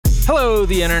Hello,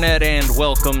 the internet, and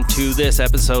welcome to this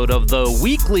episode of the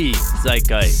weekly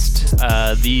Zeitgeist.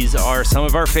 These are some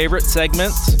of our favorite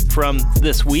segments from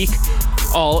this week,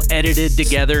 all edited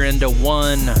together into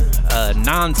one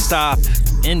non-stop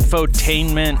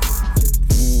infotainment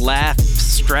laugh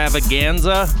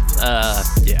extravaganza.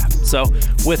 So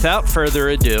without further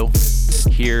ado,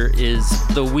 here is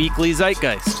the weekly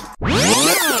Zeitgeist.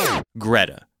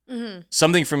 Greta. Mm-hmm.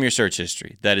 Something from your search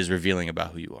history that is revealing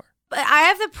about who you are. But I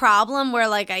have the problem where,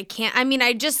 like, I can't. I mean,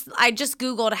 I just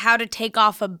Googled how to take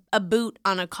off a boot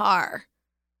on a car.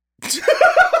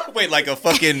 Wait, like a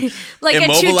fucking like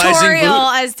immobilizing a tutorial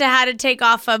boot? as to how to take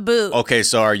off a boot. Okay,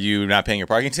 so are you not paying your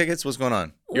parking tickets? What's going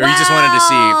on? Or you just wanted to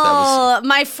see if that was...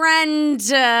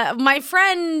 My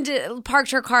friend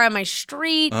parked her car on my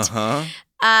street. Uh-huh.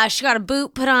 She got a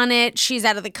boot put on it. She's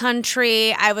out of the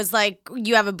country. I was like,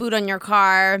 you have a boot on your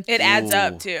car. It adds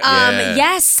up, too. Yeah.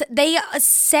 Yes, they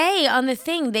say on the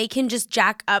thing they can just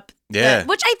jack up. Yeah.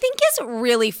 Which I think is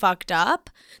really fucked up,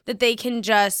 that they can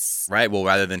just... Right, well,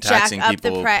 rather than taxing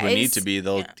people who need to be,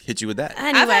 they'll hit you with that.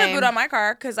 Anyway. I've had a boot on my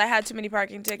car because I had too many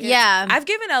parking tickets. Yeah. I've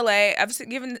given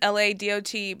LA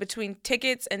DOT between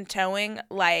tickets and towing,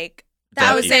 like...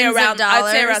 That I would say around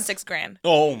dollars. $6,000.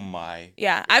 Oh my!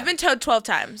 Yeah, I've been towed 12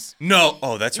 times. No,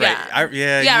 oh that's right.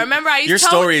 Remember I used your to tow,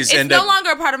 stories it's end no up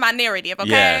longer a part of my narrative.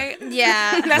 Okay.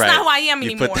 Yeah. That's right. not who I am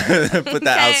anymore. Put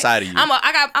that outside of you. I'm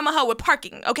a hoe with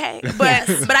parking. Okay,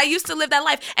 but I used to live that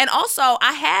life, and also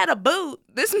I had a boot.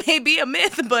 This may be a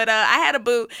myth, but I had a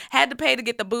boot. Had to pay to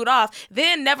get the boot off.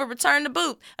 Then never returned the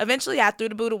boot. Eventually, I threw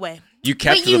the boot away. You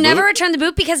kept But you the never boot? return the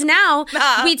boot because now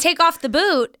we take off the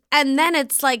boot and then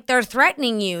it's like they're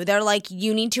threatening you. They're like,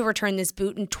 you need to return this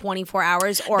boot in 24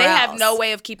 hours or They else. have no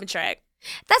way of keeping track.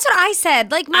 That's what I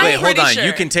said. Like Wait, hold on. sure.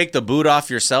 You can take the boot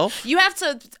off yourself? You have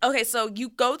to, okay, so you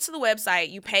go to the website,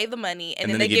 you pay the money,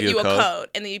 and then they give you a code.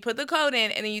 And then you put the code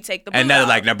in, and then you take the boot And now off. they're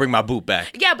like, now bring my boot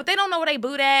back. Yeah, but they don't know where they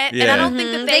boot at. Yeah. And I don't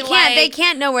think that they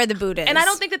can't know where the boot is. And I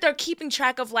don't think that they're keeping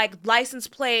track of, like, license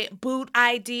plate, boot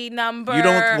ID number. You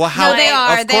don't, well, how? No, they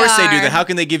are. Of course they do are. that. How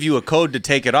can they give you a code to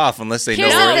take it off unless they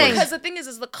Here's know the where it thing. was? Because the thing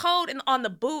is the code on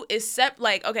the boot is set,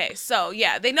 like, okay, so,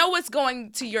 yeah, they know what's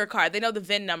going to your car. They know the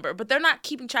VIN number, but they're not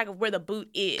keeping track of where the boot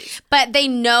is. But they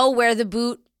know where the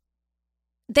boot.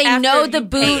 They After know the you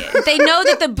boot. pay it. They know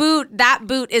that that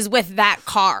boot is with that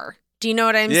car. Do you know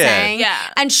what I'm Yeah. saying?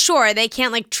 Yeah. And sure, they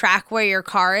can't like track where your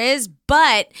car is,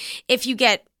 but if you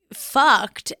get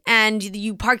fucked and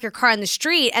you park your car on the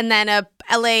street and then a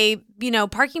LA,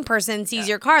 parking person sees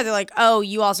your car, they're like, "Oh,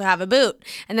 you also have a boot."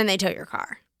 And then they tow your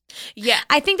car. Yeah.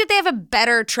 I think that they have a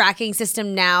better tracking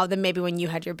system now than maybe when you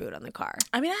had your boot on the car.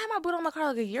 I mean, I had my boot on my car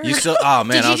like a year You ago. still, oh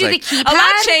man, Did I you was do like, the keypad? A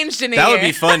lot changed in a that year. would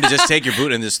be fun to just take your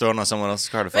boot and just throw it on someone else's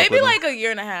car to fuck Maybe with like them. a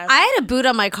year and a half. I had a boot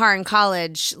on my car in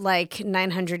college like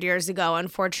 900 years ago,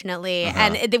 unfortunately.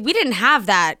 And we didn't have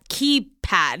that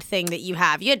keypad thing that you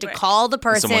have. You had to call the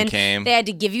person. Someone came. They had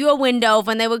to give you a window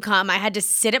when they would come. I had to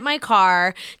sit at my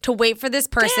car to wait for this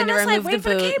person Damn, to that's remove like wait the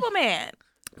for boot. the cable man.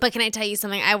 But can I tell you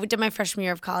something? I did my freshman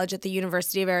year of college at the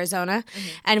University of Arizona,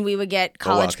 and we would get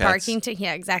college Wildcats. parking.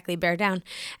 Yeah, exactly. Bear down.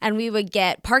 And we would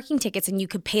get parking tickets, and you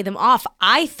could pay them off.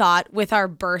 I thought with our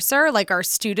bursar, like our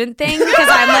student thing, because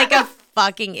I'm like a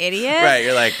fucking idiot. Right,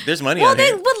 you're like, there's money Well, on they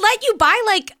here. would let you buy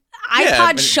like Yeah,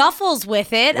 iPod but- shuffles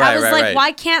with it. Right, I was right, like, right.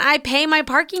 why can't I pay my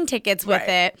parking tickets with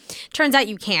it? Turns out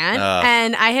you can't.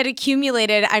 And I had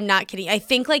accumulated, I'm not kidding, I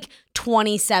think like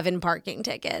 27 parking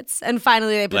tickets. And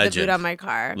finally they put the Legend. boot on my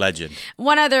car. Legend.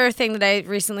 One other thing that I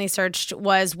recently searched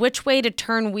was which way to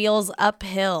turn wheels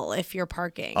uphill if you're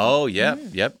parking. Oh, yep,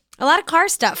 yep. A lot of car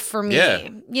stuff for me. Yeah.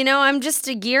 I'm just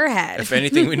a gearhead. If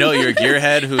anything, we know you're a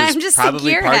gearhead I'm who's just a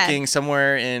probably gearhead. parking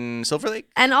somewhere in Silver Lake.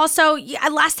 And also,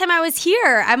 last time I was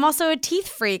here, I'm also a teeth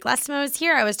freak. Last time I was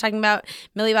here, I was talking about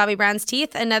Millie Bobby Brown's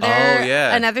teeth.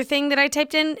 Another thing that I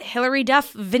typed in, Hillary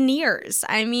Duff veneers.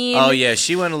 I mean, Oh, yeah,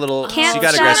 she went a little, she Can't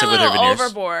got stop. aggressive a with her little veneers.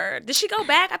 overboard. Did she go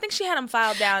back? I think she had them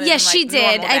filed down. yes, and, she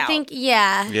did. normaled I out. think,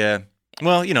 yeah. Yeah.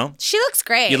 Well, She looks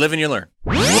great. you live and you learn.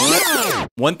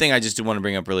 One thing I just do want to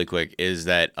bring up really quick is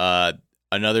that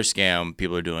another scam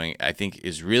people are doing, I think,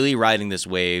 is really riding this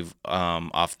wave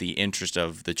off the interest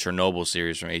of the Chernobyl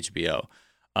series from HBO,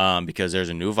 because there's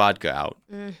a new vodka out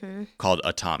called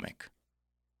Atomic.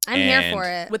 I'm here for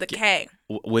it. with a K.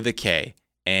 With a K.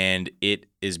 And it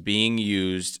is being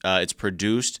used, it's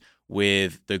produced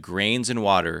with the grains and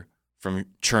water from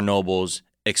Chernobyl's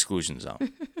exclusion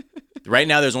zone. Right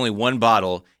now, there's only one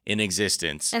bottle in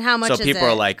existence. And how much so is people it?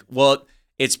 are like, well,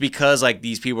 it's because like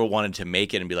these people wanted to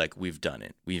make it and be like, we've done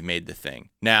it. We've made the thing.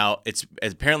 Now, it's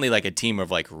apparently like a team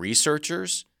of like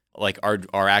researchers like are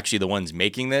actually the ones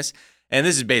making this. and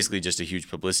this is basically just a huge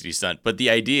publicity stunt, but the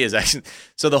idea is actually,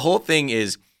 so the whole thing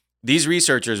is these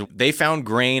researchers, they found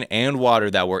grain and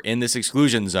water that were in this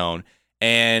exclusion zone,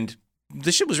 and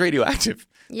the shit was radioactive.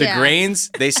 The grains,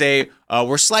 they say,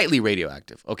 were slightly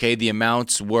radioactive. Okay, the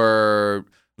amounts were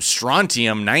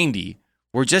strontium 90,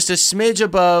 were just a smidge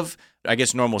above, I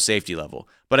guess, normal safety level.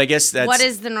 But I guess that's... What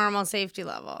is the normal safety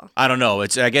level? I don't know.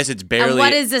 I guess it's barely... And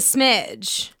what is a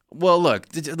smidge? Well, look,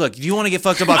 do you want to get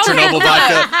fucked about Chernobyl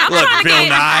vodka? Look, Bill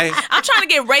Nye. I'm trying to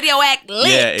get radioactive lit.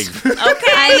 Yeah. Okay.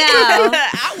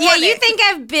 I know. You think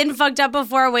I've been fucked up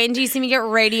before? Wait until you see me get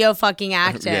radio fucking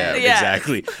active. Yeah,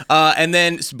 exactly. And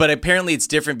then, but apparently it's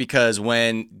different because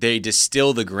when they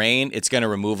distill the grain, it's going to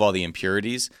remove all the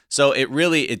impurities. So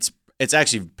it's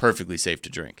actually perfectly safe to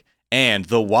drink. And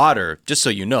the water, just so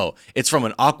you know, it's from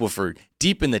an aquifer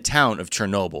deep in the town of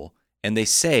Chernobyl. And they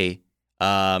say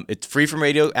it's free from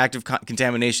radioactive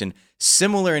contamination,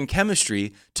 similar in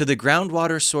chemistry to the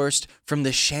groundwater sourced from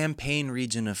the Champagne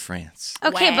region of France.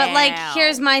 Okay, but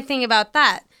here's my thing about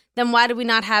that. Then why do we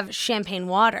not have champagne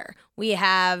water? We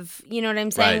have, you know what I'm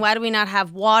saying? Right. Why do we not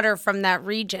have water from that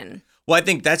region? Well, I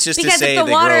think that's just because to say if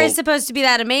the water is supposed to be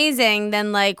that amazing,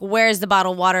 then where's the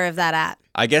bottled water of that at?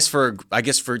 I guess for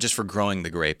growing the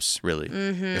grapes, really.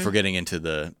 If we're getting into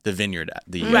the vineyard,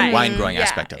 the wine growing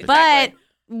aspect of it. But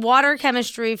water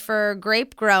chemistry for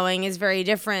grape growing is very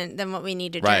different than what we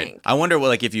need to drink. I wonder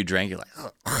what if you drank, you're like,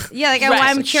 ugh. Yeah,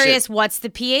 I'm curious, what's the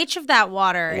pH of that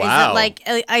water? Wow. Is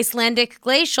it Icelandic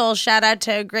glacial? Shout out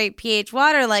to great pH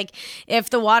water. If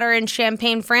the water in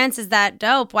Champagne, France is that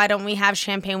dope, why don't we have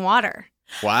champagne water?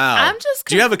 Wow. I'm just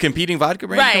do you have a competing vodka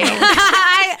brand?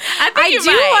 Right. I do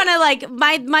want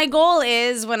to my goal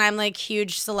is when I'm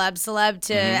huge celeb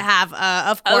to have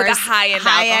of course a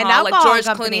high-end alcohol. Like George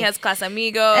company. Clooney has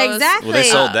Casamigos. Exactly. Well, they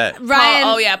sold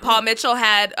that. Paul Mitchell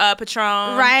had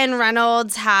Patron. Ryan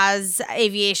Reynolds has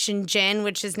Aviation Gin,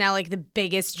 which is now the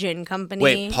biggest gin company.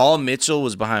 Wait, Paul Mitchell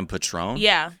was behind Patron?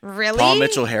 Yeah. Really? Paul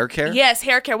Mitchell hair care? Yes,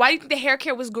 hair care. Why do you think the hair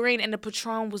care was green and the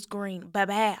Patron was green?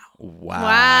 Ba-bow.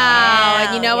 Wow.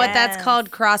 And you know what? That's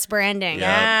called cross branding. Yep.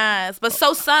 Yes, but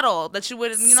so subtle that you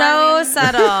wouldn't. You know so what I mean?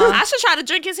 subtle. I should try to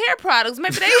drink his hair products.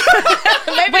 Maybe they.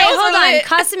 Wait, hold on.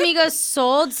 Casamigos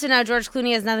sold, so now George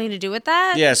Clooney has nothing to do with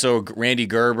that? Yeah, so Randy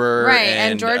Gerber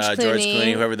and George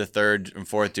Clooney. whoever the third and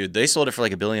fourth dude, they sold it for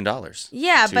 $1 billion.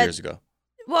 Yeah, 2 years ago.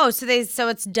 Whoa, so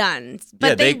it's done. But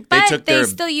Yeah, they took their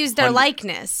still use their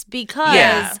likeness because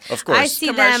Yeah, of course. I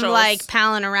see them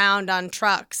palling around on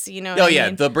trucks, you know. Oh yeah,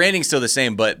 the branding's still the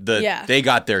same, but they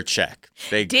got their check.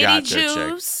 They Diddy got their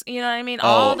Juice, you know what I mean? check.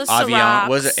 All the Avion. Cirocs.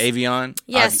 Was it Avion?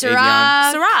 Yeah,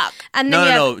 Avion? Ciroc. And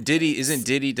then No. Diddy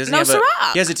doesn't he have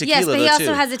Ciroc. he has a tequila yes, but he though, also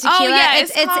too. has a tequila. Oh yeah,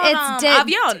 it's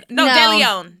Avion. No,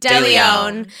 De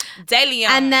Leon.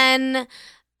 And then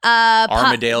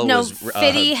Armadale was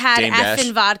Fitty had Dame Dash.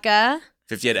 Effin' vodka.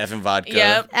 50 had Effin' vodka.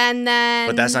 Yep. And then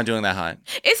But that's not doing that hot.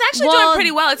 It's actually doing pretty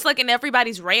well. It's in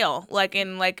everybody's rail,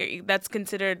 that's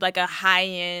considered a high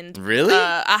end. Really?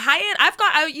 A high end.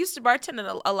 I used to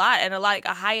bartend a lot, and a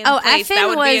high end place Effin' that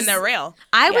would be in was- their rail.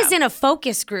 I was in a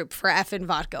focus group for Effin'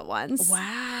 vodka once.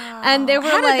 Wow. And they were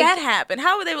how did that happen?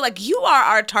 How were they you are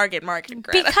our target market,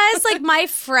 Greta? Because my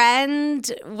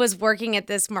friend was working at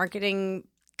this marketing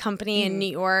company in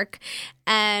New York,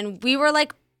 and we were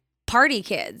party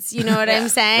kids, you know what I'm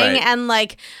saying?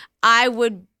 Right.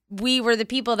 And we were the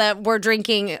people that were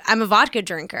drinking. I'm a vodka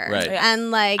drinker, Right.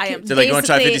 and I am. So you want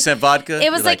to try 50-cent vodka?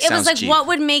 It was Sounds cheap. what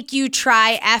would make you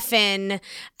try Effin'?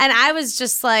 And I was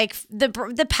just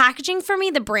the packaging for me,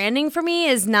 the branding for me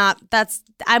is not.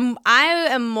 I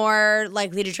am more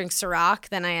likely to drink Ciroc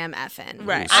than I am Effin'.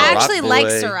 Right. Ooh, I Ciroc actually boy, like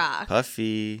Ciroc.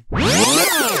 Puffy.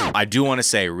 I do want to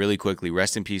say really quickly,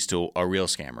 rest in peace to a real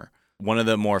scammer. One of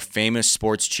the more famous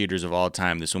sports cheaters of all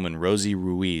time, this woman, Rosie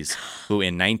Ruiz, who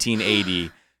in 1980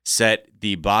 set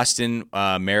the Boston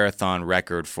Marathon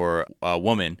record for a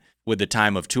woman with the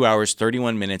time of 2 hours,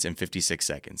 31 minutes, and 56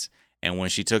 seconds. And when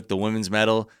she took the women's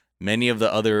medal, many of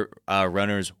the other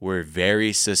runners were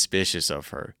very suspicious of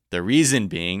her. The reason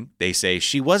being, they say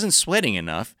she wasn't sweating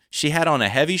enough, she had on a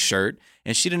heavy shirt,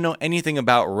 and she didn't know anything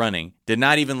about running, did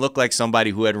not even look like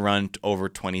somebody who had run over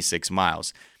 26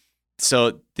 miles.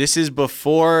 So this is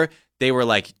before they were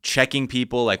checking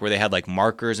people, where they had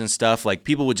markers and stuff.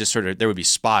 People would just there would be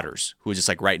spotters who would just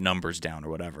write numbers down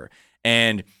or whatever.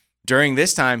 And during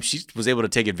this time, she was able to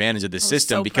take advantage of the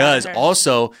system so because proud of her.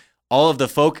 also all of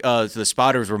the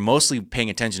spotters were mostly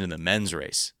paying attention to the men's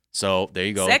race. So there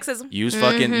you go. Sexism. Use the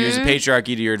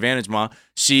patriarchy to your advantage, Ma.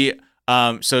 She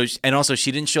also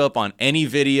she didn't show up on any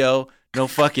video. no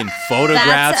fucking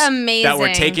photographs That's amazing. that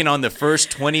were taken on the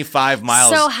first 25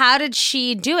 miles. So how did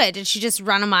she do it? Did she just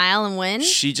run a mile and win?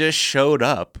 She just showed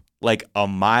up like a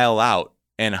mile out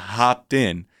and hopped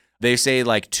in. They say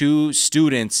like 2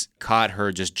 students caught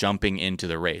her just jumping into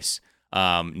the race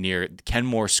near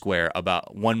Kenmore Square,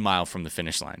 about 1 mile from the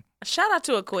finish line. Shout out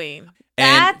to a queen.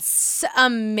 That's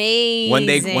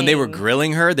amazing. When they were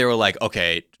grilling her, they were like,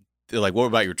 okay, they're like, what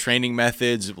about your training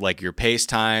methods, like your pace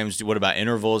times? What about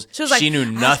intervals? She was like, she knew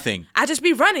nothing. I just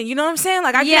be running, you know what I'm saying?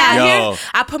 Like I get Yeah. out Yo. here,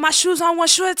 I put my shoes on one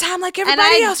shoe at a time like and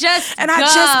everybody I else. just I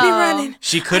just be running.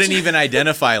 She couldn't even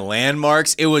identify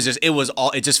landmarks. It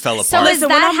just fell apart. So is Listen,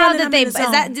 when that I'm how running, did I'm they? in Is the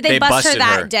zone. that did they bust her busted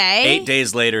that day? 8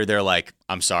 days later, they're like,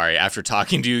 I'm sorry. After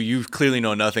talking to you, you clearly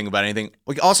know nothing about anything.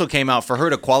 We also came out for her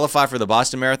to qualify for the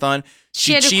Boston Marathon.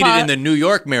 She had to cheated in the New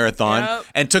York Marathon Yep.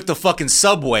 and took the fucking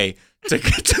subway to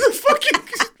get to the fucking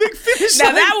big finish Now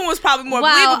line. that one was probably more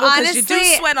Wow, believable because you do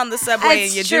honestly, sweat on the subway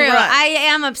and you It's do true. run. I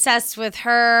am obsessed with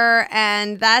her,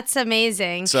 and that's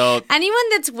amazing. So- anyone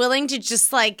that's willing to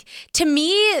just like, to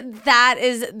me, that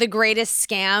is the greatest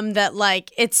scam. That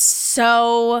like, it's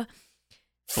so.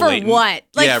 For Blatant. what?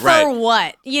 Like, Yeah, for right.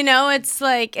 what? You know, it's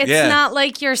like, it's Yeah. not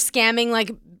like you're scamming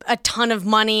like a ton of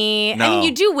money. No. And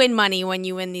you do win money when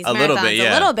you win these A marathons, little bit,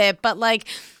 yeah. a little bit, but like,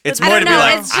 It's I more don't to be know,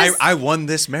 like, it's just- I won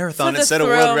this marathon For and set a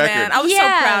thrill, world record. man. I was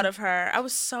Yeah. so proud of her. I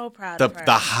was so proud of her.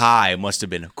 The high must have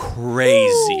been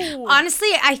crazy. Ooh. Honestly,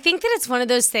 I think that it's one of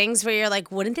those things where you're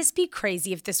like, wouldn't this be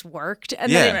crazy if this worked?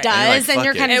 And Yeah. then it And you're like, does, and fuck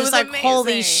you're it. kind It of was just like,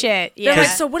 holy amazing. shit. They're Yeah. like,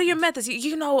 so what are your methods?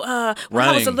 You know, when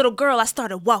I was a Running. little girl, I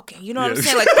started walking. You know what I'm Yeah.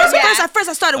 saying? Like first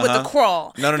I started with the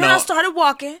crawl. No, Then I started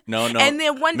walking. No. And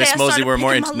then one day Miss I Mosley, started we're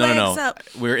more picking my legs up.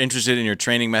 We're interested in your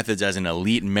training methods as an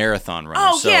elite marathon runner.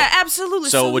 Oh yeah, absolutely.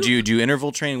 So would you do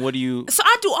interval training? What do you? So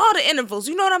I do all the intervals.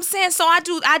 You know what I'm saying? So I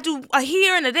do a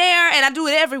here and a there, and I do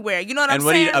it everywhere. You know what I'm And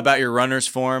what do saying? you about your runner's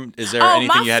form? Is there Oh, anything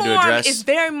my you had to form address? is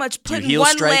very much Do you putting heel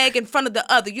one strike? leg in front of the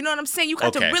other. You know what I'm saying? You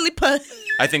got to Okay. really put.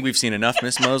 I think we've seen enough,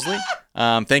 Miss Mosley.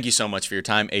 Thank you so much for your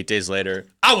time. 8 days later,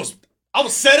 I was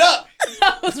set up.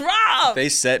 I was wrong. They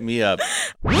set me up.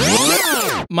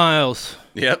 Miles,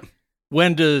 Yep.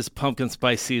 when does pumpkin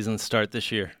spice season start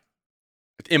this year?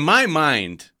 In my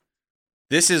mind,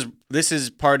 this is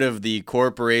part of the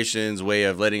corporation's way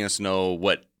of letting us know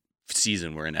what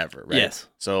season we're in ever, right? Yes.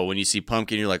 So when you see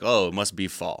pumpkin, you're like, oh, it must be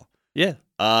fall. Yeah.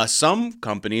 Some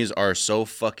companies are so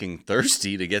fucking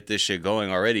thirsty to get this shit going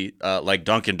already, like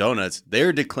Dunkin' Donuts.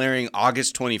 They're declaring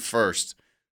August 21st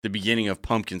the beginning of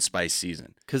pumpkin spice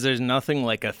season. Because there's nothing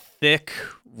like a thick,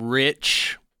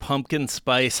 rich pumpkin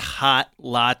spice hot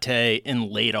latte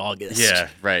in late August. Yeah,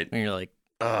 right. And you're like,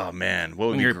 Oh, man, what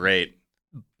would When be you're- great?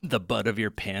 the butt of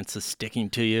your pants is sticking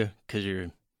to you because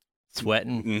you're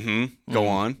sweating. Mm-hmm. Go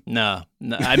on. No.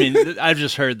 I mean, I've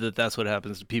just heard that that's what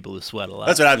happens to people who sweat a lot.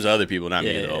 That's what happens to other people, not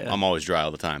me, Yeah, though. yeah. I'm always dry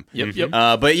all the time. Yep.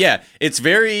 But yeah, it's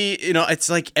very, it's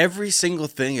like every single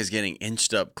thing is getting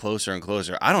inched up closer and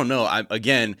closer. I don't know.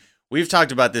 Again, we've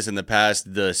talked about this in the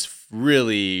past, this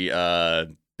really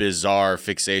bizarre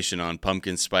fixation on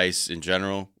pumpkin spice in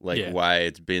general, like Yeah. why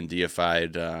it's been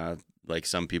deified. Like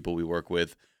some people we work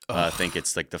with think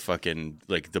it's like the fucking,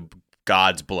 like the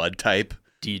God's blood type.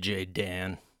 DJ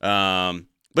Dan.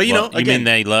 But you Well, know, you again, mean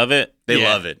they love it? they Yeah.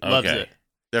 love it. Loves Okay. it.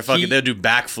 They're fucking. They'll do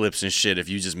backflips and shit if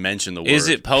you just mention the word. Is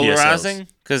it PSLs. polarizing?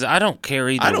 Because I don't care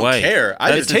either I don't way. care.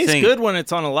 I It just the tastes thing. good when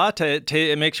it's on a latte.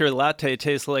 It makes your latte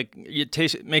taste like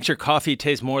makes your coffee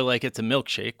taste more like it's a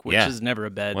milkshake, which Yeah. is never a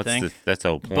bad What's thing. that's the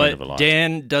whole point of a But lot.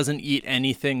 Dan doesn't eat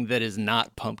anything that is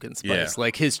not pumpkin spice. Yeah.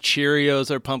 Like his Cheerios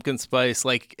are pumpkin spice.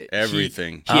 Like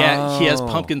Everything. He has Oh.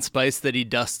 pumpkin spice that he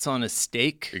dusts on a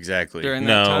steak Exactly. during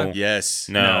No. that time. Yes.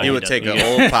 No. He would he take an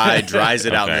doesn't. old pie, dries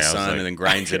it out in Okay, the I was sun, like- and then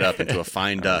grinds it up into a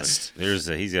fine dust.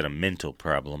 He's got a mental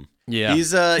problem. Yeah,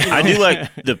 He's I do like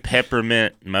the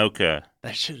peppermint mocha.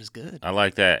 that shit is good. I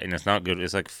like that, and it's not good.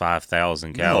 It's like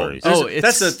 5,000 calories. Oh, that's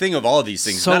it's the thing of all these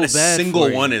things. so Not a bad single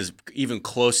for you. one is even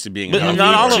close to being But healthy.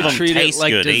 not all You of them treat it taste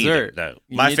like good either, dessert. though.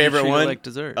 You My need to favorite treat it one, like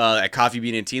dessert. at Coffee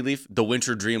Bean and Tea Leaf, the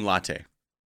Winter Dream Latte.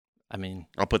 I mean,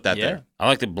 I'll put that yeah. there. I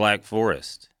like the Black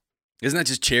Forest. Isn't that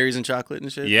just cherries and chocolate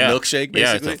and shit? Yeah. Milkshake, basically?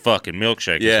 Yeah, it's a fucking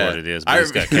milkshake Yeah. is what it is, but I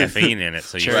it's got caffeine in it,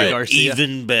 so you Cherry feel Garcia.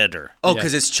 even better. Oh, Yeah.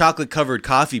 because it's chocolate-covered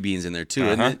coffee beans in there, too,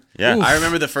 isn't it? Yeah. I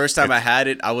remember the first time I had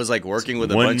it, I was, like, working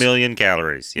with a 1 bunch million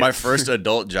calories. Yeah. my first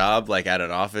adult job, like at an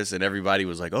office, and everybody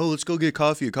was like, "Oh, let's go get a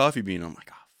coffee bean." I'm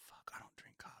like, "Oh fuck, I don't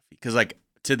drink coffee." Because like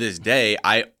to this day,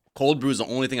 cold brew is the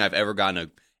only thing I've ever gotten a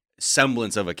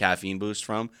semblance of a caffeine boost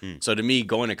from. So to me,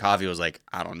 going to coffee was like,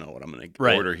 I don't know what I'm gonna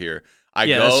Right. order here. I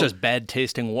yeah, go. that's just bad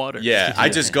tasting water. Yeah, I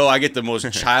just go. I get the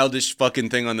most childish fucking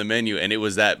thing on the menu, and it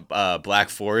was that Black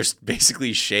Forest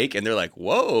basically shake, and they're like,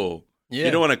 "Whoa, Yeah.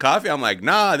 you don't want a coffee?" I'm like,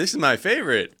 "Nah, this is my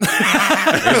favorite."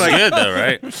 It's Like, good though,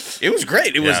 right? it was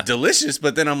great. It was Yeah. delicious,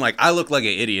 but then I'm like, I look like an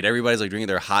idiot. Everybody's like drinking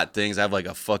their hot things. I have like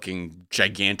a fucking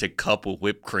gigantic cup of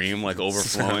whipped cream like So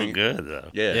overflowing. good though.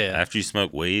 Yeah. Yeah. After you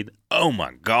smoke weed, oh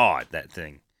my god, that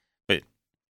thing.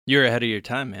 You're ahead of your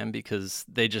time, man, because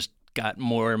they just got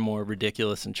more and more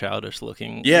ridiculous and childish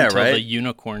looking. Yeah, until right? the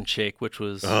unicorn shake, which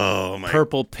was Oh my.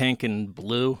 purple, pink, and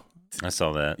blue. I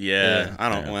saw that. Yeah, Yeah. I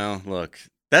don't. Yeah. Well, look,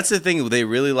 that's the thing. They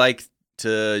really like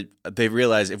to. They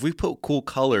realize if we put cool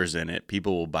colors in it,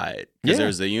 people will buy it. Because Yeah.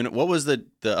 there's the unit. What was the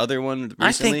other one recently?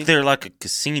 I think they're like a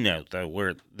casino though,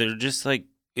 where they're just like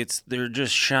they're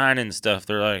just shining stuff.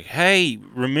 They're like, hey,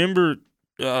 remember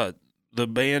the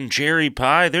band Cherry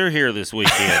Pie? They're here this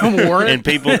weekend. And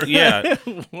people, yeah,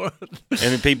 and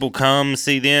then people come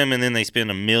see them, and then they spend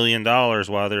 $1 million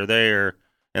while they're there.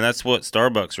 And that's what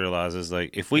Starbucks realizes.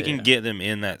 Like, if we can Yeah. get them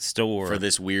in that store, for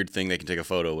this weird thing they can take a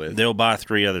photo with. they'll buy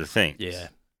 3 other things. Yeah.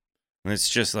 And it's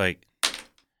just like,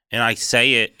 and I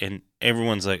say it, and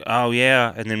everyone's like, oh,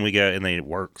 yeah. And then we go, and then it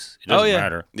works. It doesn't yeah.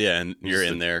 matter. Yeah, and you're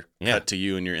Just in there. yeah. Cut to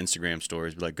you and your Instagram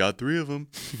stories. Be like, got 3 of them.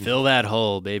 Fill that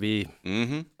hole, baby.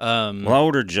 Mm-hmm. Well, I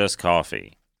ordered just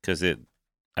coffee because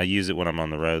I use it when I'm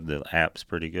on the road. The app's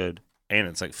pretty good. And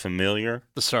it's like familiar.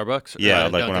 The Starbucks? Yeah, Or,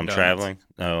 like when Dunkin' I'm Donuts? traveling.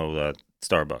 No,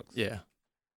 Starbucks. Yeah.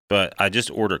 But I just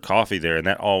order coffee there, and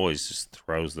that always just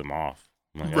throws them off.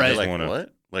 I'm like, Right. I just Like want what?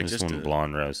 I Like just just want a a,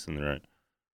 blonde roast, and they're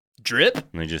Drip?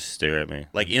 and they just stare at me.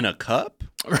 like in a cup.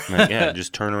 I'm like, yeah,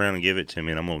 just turn around and give it to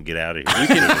me, and I'm gonna get out of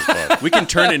here. We can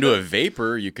turn it into a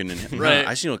vapor. You can. Right.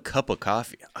 I just need a cup of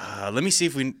coffee. Let me see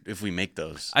if we make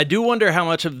those. I do wonder how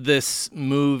much of this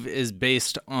move is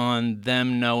based on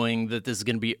them knowing that this is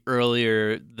going to be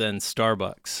earlier than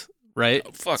Starbucks, right?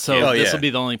 fuck so yeah. Oh, this yeah. will be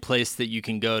the only place that you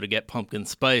can go to get pumpkin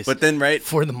spice But then, right?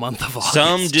 for the month of August.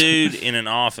 Some dude in an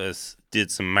office did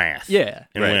some math. Yeah.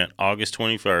 And Right. went August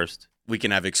 21st. We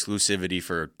can have exclusivity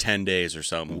for 10 days or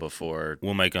something before.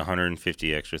 We'll make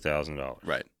 $150 extra $1,000.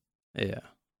 Right. Yeah.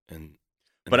 And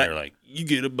But they're like, you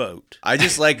get a boat. I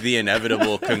just like the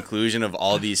inevitable conclusion of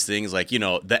all these things. Like,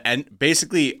 the end.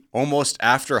 Basically, almost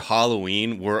after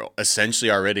Halloween, we're essentially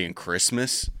already in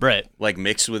Christmas, Right. like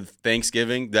mixed with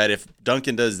Thanksgiving. That if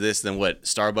Dunkin' does this, then what?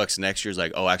 Starbucks next year is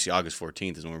like, oh, actually, August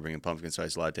 14th is when we're bringing pumpkin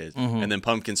spice lattes, and then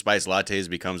pumpkin spice lattes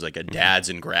becomes like a dads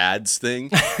and grads thing,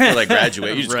 or like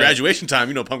graduate. It's Right. graduation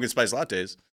time, pumpkin spice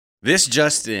lattes. This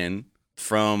just in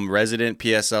from resident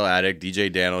PSL addict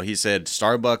DJ Daniel. He said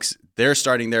Starbucks. They're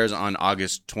starting theirs on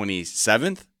August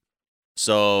 27th.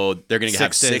 So they're going to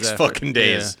have 6 days 6 after. fucking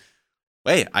days.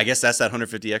 Wait, I guess that's that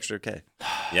 150 extra K.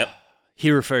 Yep.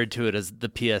 He referred to it as the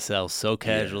PSL so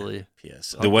casually.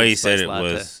 PSL. The way he Pumpkin said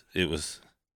spice it latte. was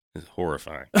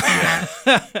horrifying.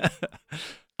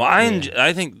 Well,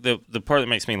 I think the part that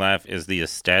makes me laugh is the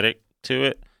aesthetic to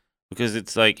it, because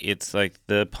it's like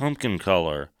the pumpkin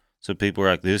color. So people are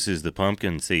like, this is the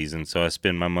pumpkin season, so I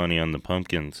spend my money on the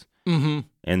pumpkins. Mm-hmm.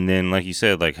 And then, like you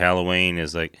said, like Halloween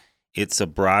is like, it's a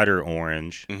brighter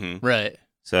orange. Mm-hmm. Right.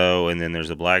 So, and then there's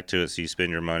a black to it, so you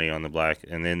spend your money on the black.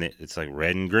 And then it's like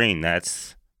red and green.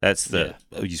 That's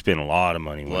you spend a lot of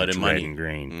money when Blood it's and red money. and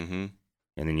green. Mm-hmm.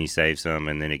 And then you save some,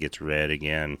 and then it gets red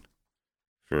again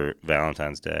for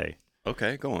Valentine's Day.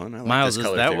 Okay, go on. I like Miles, this is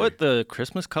color that theory. what the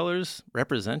Christmas colors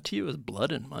represent to you as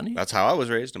blood and money? That's how I was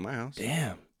raised in my house.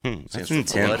 Damn. That's Stands for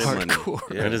intense. blood and money.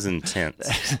 Hardcore. Yeah. That is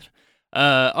intense.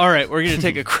 All right, we're going to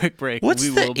take a quick break. What's We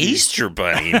the will be- Easter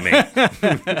bunny in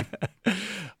me?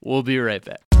 We'll be right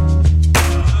back.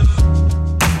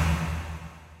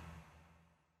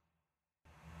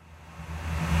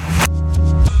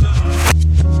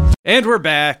 And we're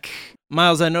back.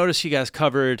 Miles, I noticed you guys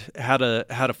covered how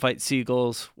to fight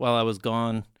seagulls while I was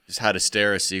gone. Just how to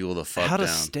stare a seagull the fuck How to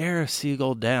down. stare a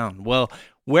seagull down. Well,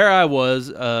 where I was,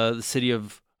 the city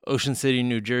of Ocean City,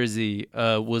 New Jersey,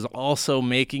 was also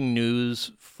making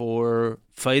news for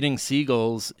fighting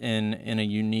seagulls in a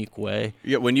unique way.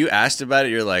 Yeah, when you asked about it,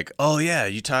 you're like, "Oh yeah,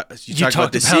 you talked about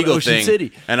talked the about seagull Ocean thing."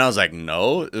 City. And I was like,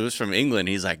 "No, it was from England."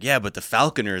 He's like, "Yeah, but the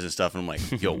falconers and stuff." And I'm like,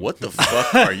 "Yo, what the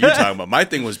fuck are you talking about?" My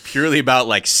thing was purely about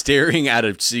like staring at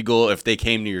a seagull if they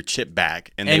came to your chip bag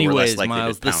and they were less Anyways, likely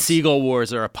Miles, to the pounce. seagull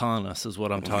wars are upon us, is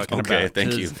what I'm talking about. Okay,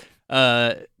 thank you.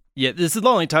 'Cause, yeah, this is the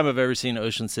only time I've ever seen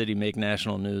Ocean City make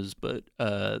national news, but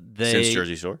they Since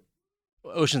Jersey Shore.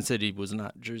 Ocean City was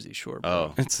not Jersey Shore. Bro.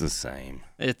 Oh, It's the same.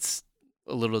 It's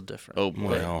a little different. Oh boy.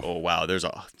 Well. Oh wow. There's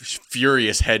a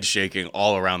furious head shaking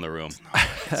all around the room.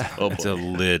 It's a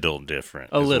little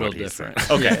different. A is little what he's different.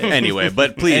 saying. Okay. Anyway,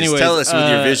 but please Anyways, tell us with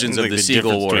your visions It's of like the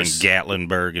Seagull difference Wars. between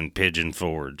Gatlinburg and Pigeon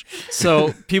Forge.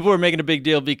 So people were making a big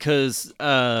deal because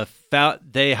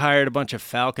they hired a bunch of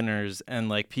falconers and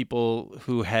like people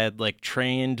who had like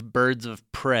trained birds of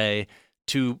prey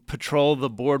to patrol the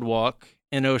boardwalk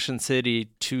in Ocean City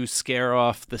to scare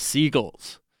off the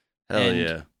seagulls. Hell and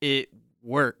yeah. It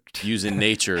worked. Using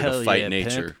nature Hell to fight yeah,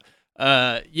 nature.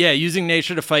 pimp. Using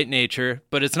nature to fight nature,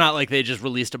 but it's not like they just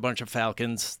released a bunch of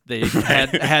falcons. They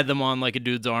had them on like a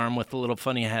dude's arm with the little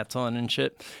funny hats on and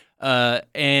shit.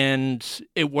 And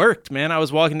it worked, man. I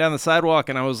was walking down the sidewalk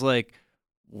and I was like,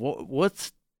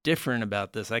 what's different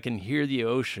about this? I can hear the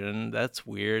ocean. That's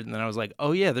weird. And then I was like,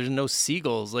 oh yeah, there's no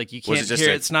seagulls. Like you can't hear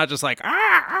it. It's not just like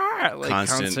like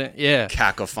constant yeah,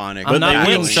 cacophonic. I'm not they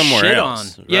being went somewhere shit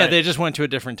else, on. Yeah, right? they just went to a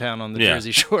different town on the Yeah.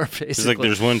 Jersey Shore, basically. It's like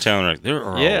there's one town like there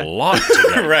are Yeah. a lot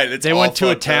to go. Right. It's They all went to a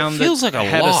fucked up. town that Feels like a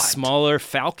had lot. a smaller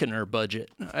falconer budget,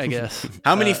 I guess.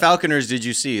 How many falconers did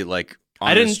you see like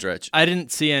on this stretch? I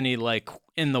didn't see any like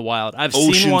in the wild. I've seen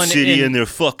Ocean one City in, and their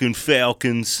fucking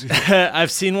falcons.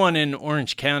 I've seen one in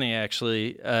Orange County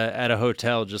actually at a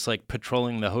hotel, just like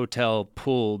patrolling the hotel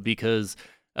pool because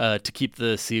to keep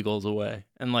the seagulls away,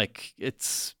 and like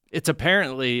it's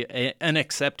apparently an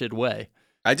accepted way.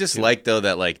 I just like though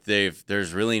that like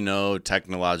there's really no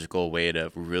technological way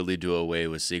to really do away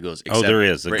with seagulls. Oh, there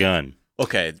is a gun.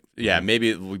 Okay, yeah,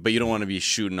 maybe, but you don't want to be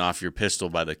shooting off your pistol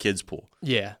by the kids' pool.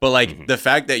 Yeah, But like the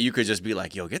fact that you could just be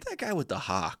like, "Yo, get that guy with the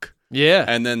hawk," yeah.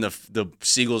 and then the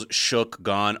seagulls shook,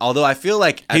 gone. Although I feel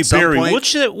like at Hey some Barry, point,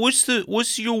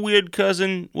 what's your weird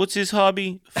cousin? What's his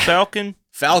hobby? Falcon.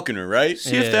 falconer, right?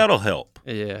 See Yeah. if that'll help.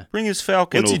 Yeah. Bring his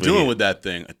falcon. What's he over doing here. with that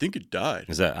thing? I think it died.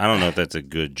 Is that? I don't know if that's a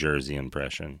good Jersey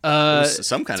impression.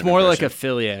 Some kind it's of more like a impression.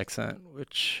 Philly accent,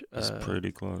 which That's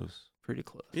pretty close. pretty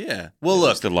close. Yeah. Well,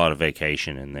 look, Just a lot of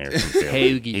vacation in there. From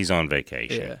Philly. Hoagie. He's on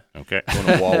vacation. Okay. going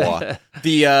to Wawa.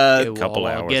 The couple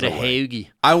hours Get a away. hoagie.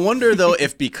 I wonder though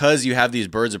if because you have these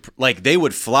birds, like they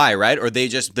would fly, right? Or they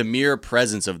just the mere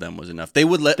presence of them was enough. They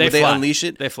would would they fly. unleash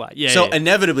it? They fly. Yeah. So yeah.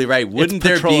 inevitably, right? Wouldn't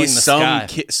there patrolling be the some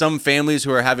sky. some families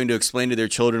who are having to explain to their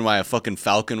children why a fucking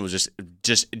falcon was just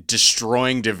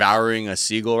destroying, devouring a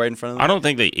seagull right in front of them? I don't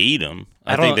think they eat them.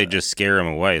 I think they just scare them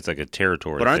away. It's like a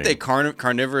territory. But aren't they thing.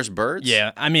 carnivorous birds?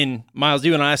 Yeah. I mean, Miles,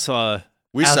 you and I saw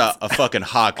We saw a fucking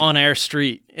hawk. on our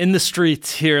street in the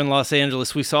streets here in Los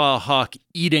Angeles. We saw a hawk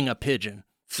eating a pigeon.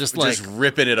 Just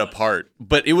ripping it apart.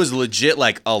 But it was legit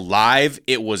like alive.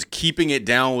 It was keeping it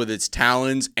down with its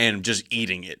talons and just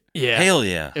eating it. yeah. Hell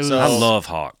yeah! It was- I love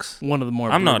hawks. One of the more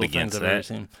I'm not brutal against things I've ever that.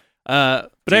 seen.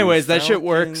 But anyways, that shit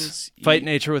works. falcons Fight eat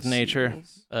nature with nature.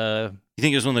 You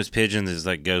think it was one of those pigeons that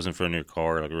like goes in front of your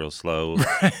car like real slow,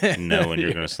 knowing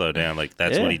you're going to slow down? Like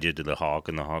that's Yeah. what he did to the hawk,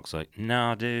 and the hawk's like,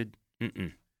 "Nah, dude, I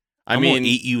I'm mean, gonna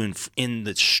eat you in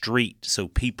the street so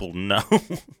people know."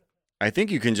 I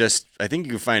think you can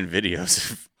find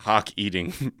videos of hawk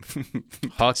eating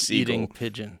Hawk seagull. eating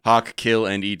pigeon. Hawk kill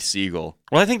and eat seagull.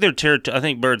 Well, I think I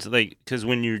think birds like because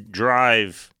when you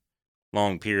drive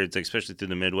long periods, like, especially through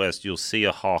the Midwest, you'll see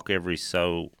a hawk every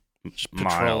so patrolling.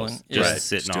 miles, Yeah. just Right,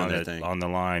 sitting just doing on their it thing. on the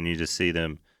line. You just see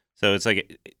them. So it's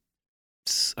like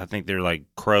I think they're like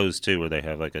crows too, where they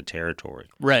have like a territory.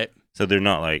 Right. So they're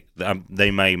not like they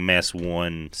may mess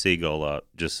one seagull up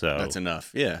just so. That's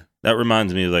enough. Yeah. That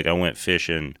reminds me of like I went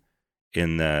fishing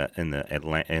in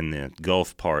the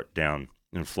Gulf part down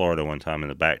in Florida one time in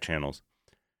the back channels,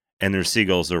 and there's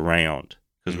seagulls around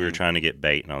because we were trying to get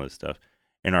bait and all this stuff.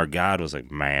 And our guide was like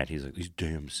mad. He's like, "These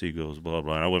damn seagulls, blah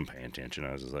blah." And I wasn't paying attention.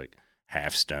 I was just like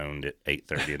half stoned at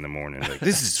 8:30 in the morning. Like,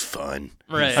 this is fun.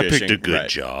 Right. I picked a Fishing, good right.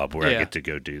 job where I Yeah. get to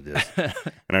go do this.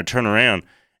 And I turn around,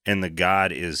 and the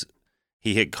guide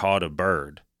he had caught a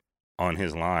bird on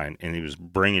his line, and he was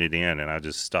bringing it in, and I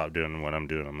just stopped doing what I'm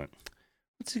doing. I'm like,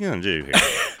 what's he gonna do here?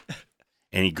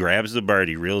 And he grabs the bird,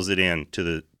 he reels it in to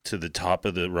the top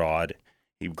of the rod.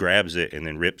 He grabs it and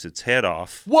then rips its head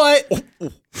off. What?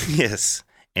 Yes,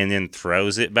 and then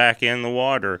throws it back in the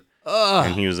water.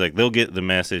 And he was like, they'll get the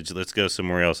message. Let's go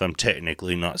somewhere else. I'm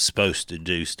technically not supposed to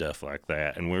do stuff like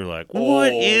that. And we're like,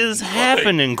 what is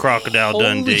happening, Crocodile Holy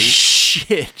Dundee?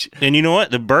 shit. And you know what?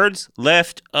 The birds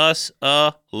left us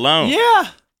alone. Yeah.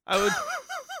 I would.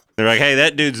 They're like, hey,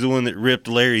 that dude's the one that ripped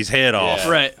Larry's head off. Yeah.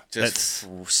 Right. Just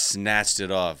snatched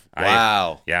it off. I-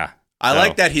 Wow. Yeah. I So,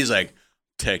 like that he's like,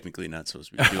 technically not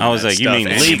supposed to be doing I was that like, you stuff mean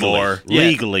anymore. legally?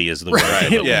 Legally is the word.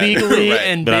 Right. Yeah. Legally Right.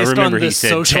 and But I based remember on he the said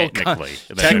social technically.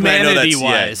 Technically, I know that's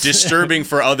Humanity-wise. disturbing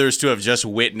for others to have just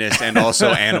witnessed and also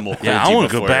animal cruelty. Yeah, I want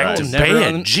to go before back your to eyes. Never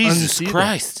bed. Jesus unsee that.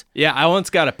 Christ. Yeah, I once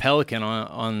got a pelican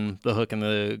on the hook in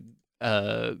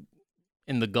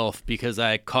the Gulf because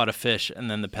I caught a fish and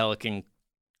then the pelican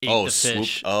ate the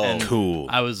fish. swooped. Oh. and Cool.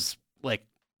 I was like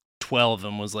 12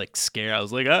 and was like scared. I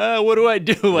was like, what do I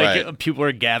do? Like Right. people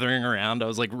were gathering around. I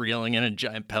was like reeling in a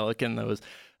giant pelican that was,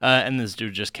 and this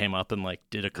dude just came up and like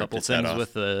did a couple its head things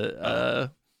off.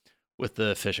 with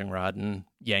the fishing rod and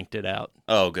yanked it out.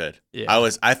 Oh, good. Yeah.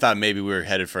 I thought maybe we were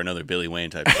headed for another Billy Wayne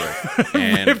type story.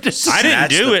 And Ripped it- I didn't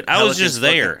snatched do the it. I was pelican's just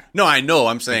there. fucking- No, I know.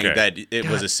 I'm saying Okay. that it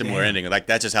was a similar damn. ending. Like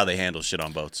that's just how they handle shit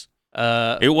on boats.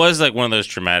 It was like one of those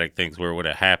traumatic things where when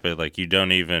it happened, like you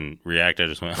don't even react. I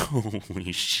just went,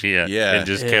 holy shit. Yeah. And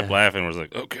just Yeah. kept laughing. Was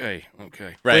like, okay. Right.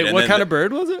 Wait, and what then kind of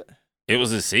bird was it? It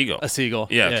was a seagull. A seagull.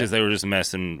 Yeah, because they were just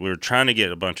messing. We were trying to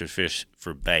get a bunch of fish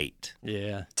for bait.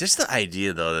 Yeah. Just the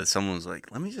idea though that someone was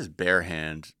like, let me just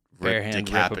barehand Barehand rip a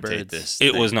decapitate bird's- this.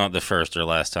 It thing. was not the first or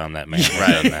last time that man had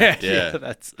Right. done that. Yeah.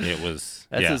 That's It was.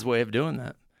 that's yeah. his way of doing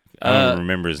that. I don't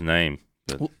remember his name.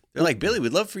 But They're like, Billy,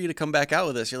 we'd love for you to come back out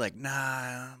with us. You're like,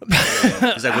 nah.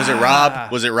 He's like, was it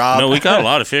Rob? Was it Rob? no, we caught a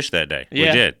lot of fish that day. Yeah.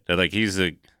 We did. Like he's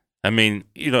a. I mean,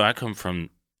 I come from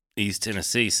East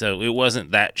Tennessee, so it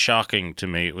wasn't that shocking to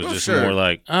me. It was just sure. more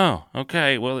like, oh,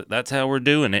 okay, well, that's how we're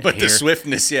doing it But here. the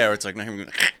swiftness, yeah, where it's like, not even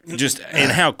gonna Just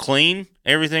and how clean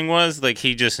everything was. Like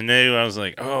he just knew. I was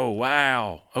like, oh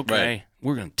wow, okay, Right.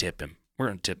 we're gonna tip him. We're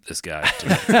gonna tip this guy.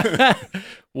 today.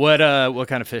 What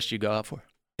kind of fish do you go out for?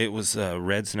 It was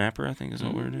red snapper, I think, is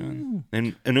what we were doing,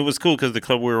 and it was cool because the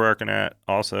club we were working at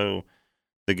also.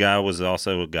 The guy was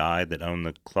also a guy that owned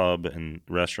the club and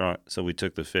restaurant, so we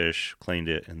took the fish, cleaned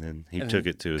it, and then he And took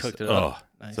it to his. cooked it Oh, up.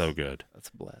 Nice. so good. That's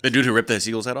a blast. The dude who ripped the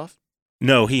seagull's head off?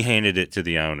 No, he handed it to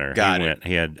the owner. Got he it.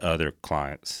 He had other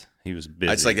clients. He was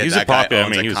busy. It's like he was that a popular. guy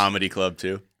owns I mean, he a was, comedy club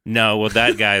too. no, well,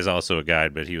 that guy is also a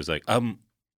guide, but he was like, I'm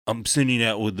sending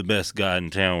out with the best guy in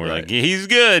town. We're Right. like, he's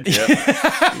good. Yep.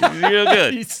 He's real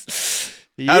good.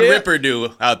 How'd Yeah. Ripper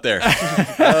do out there?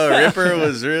 Oh, Ripper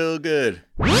was real good.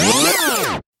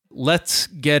 Let's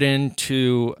get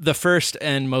into the first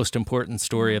and most important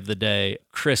story of the day.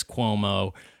 Chris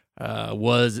Cuomo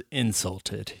was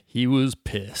insulted. He was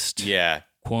pissed. Yeah.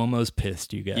 Cuomo's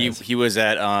pissed, you guys. He was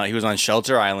on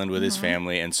Shelter Island with his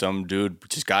family, and some dude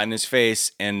just got in his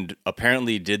face and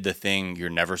apparently did the thing you're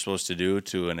never supposed to do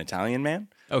to an Italian man.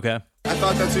 Okay. I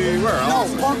thought that's who you were.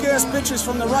 No, punk-ass bitches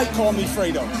from the right call me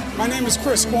Fredo. My name is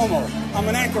Chris Cuomo. I'm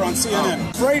an anchor on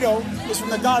CNN. Fredo is from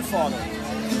The Godfather.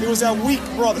 He was that weak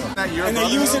brother. That your and they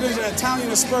brother, use it though? as an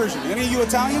Italian aspersion. Any of you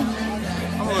Italian?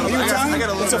 Are you I Italian? got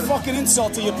a little It's a bit. fucking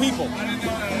insult to your people.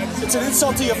 It's an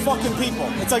insult to your fucking people.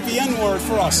 It's like the N-word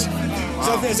for us.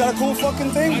 Is that a cool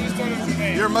fucking thing?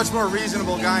 You're a much more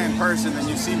reasonable guy in person than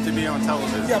you seem to be on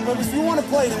television. Yeah, but if you want to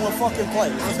play, then we'll fucking play.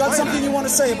 If you've got play something then. you want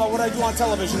to say about what I do on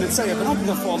television, then say it. But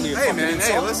don't call me a Hey, fucking man, hey,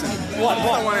 insult. listen. What? I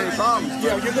don't want any problems.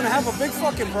 Yeah, you're gonna have a big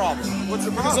fucking problem. What's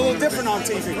the It's a problem? little different on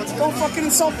TV. Don't fucking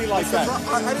insult me like that.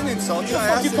 I didn't insult you. The I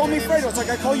fuck asked you if call me your Fredo? It's like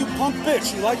I call you punk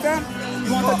bitch. You like that?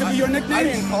 You want that to be your nickname? I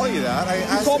didn't call you that. I You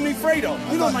asked called me Fredo.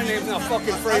 You know my name's not fucking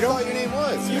I Fredo. thought your name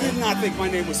was. You did not think my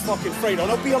name was fucking Fredo.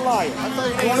 Don't be a liar. I thought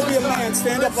your You name want to be a was man,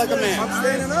 stand up like a man. I'm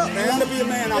standing up, You man. want to be a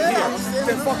man, I'm Yeah, here. I'm standing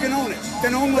Then up. fucking own it.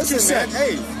 Then own what you Listen, said. man,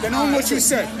 hey. Then own what you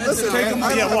said. Listen, Take man, them- I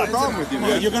don't yeah, have a what? problem with you, Yeah,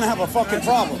 man. you're gonna have a fucking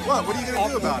problem. What? What are you gonna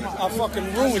do about it? I'll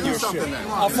fucking ruin Do your something shit. then.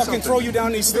 I'll Do fucking something. throw you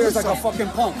down these stairs like a something. fucking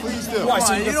punk. Please do. Why? So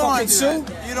Come on, you you can don't wanna fucking do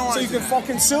sue? that. You don't wanna So you do can that.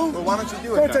 fucking sue? Well, why don't you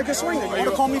do it Go then? take a swing. You want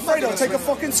to call me Fredo? Take a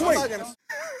fucking swing.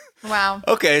 Wow.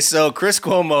 Okay, so Chris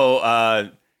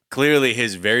Cuomo, clearly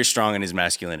he's very strong in his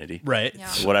masculinity. Right.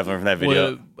 What I've learned from that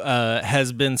video.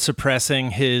 Has been suppressing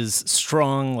his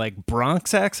strong, like,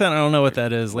 Bronx accent. I don't know what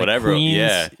that is. Like Whatever. Queens.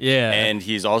 Yeah. Yeah. And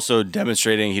he's also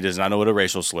demonstrating he does not know what a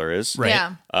racial slur is. Right.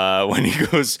 Yeah. When he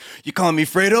goes, "You calling me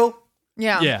Fredo?"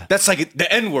 Yeah. Yeah. That's like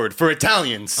the N-word for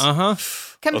Italians. Uh-huh.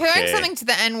 Comparing Okay. something to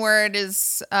the N word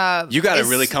is You gotta is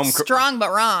really come strong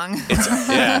but wrong.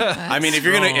 Yeah. I mean, if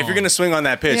you're gonna swing on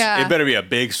that pitch, Yeah. it better be a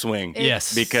big swing.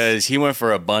 Yes. Because he went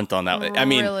for a bunt on that. I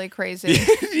mean, really crazy.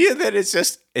 yeah, that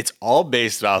it's all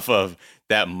based off of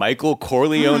that Michael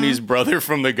Corleone's brother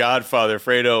from The Godfather,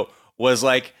 Fredo, was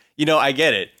like, I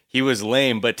get it. He was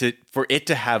lame, but for it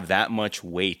to have that much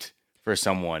weight for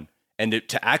someone and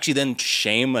to actually then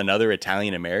shame another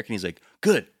Italian American, he's like,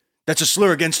 good, that's a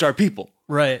slur against our people.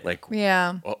 Right. Like,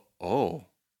 Yeah. oh.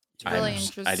 It's really I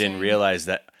interesting. didn't realize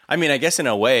that. I mean, I guess in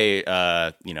a way,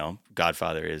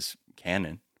 Godfather is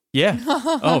canon. Yeah.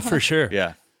 Oh, for sure.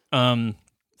 Yeah.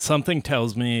 Something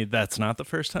tells me that's not the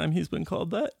first time he's been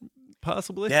called that,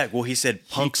 possibly. Yeah, well, he said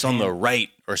punks on the right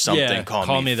or something. Yeah,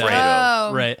 call me that. Fredo.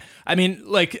 Oh. Right. I mean,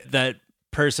 like, that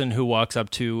person who walks up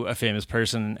to a famous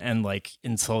person and, like,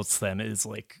 insults them is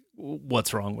like,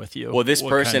 what's wrong with you? Well, this What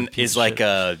person kind of piece is of like shit?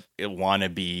 a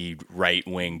wannabe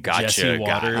right-wing gotcha Jesse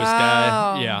Waters guy.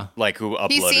 guy. Oh. Yeah. Like who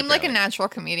uploaded. He seemed like a apparently. natural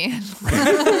comedian.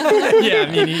 Yeah,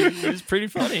 I mean, he was pretty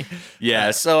funny.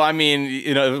 Yeah, so I mean,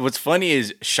 you know, what's funny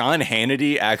is Sean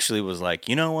Hannity actually was like,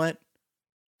 you know what?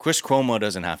 Chris Cuomo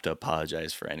doesn't have to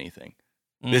apologize for anything.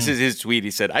 This is his tweet. He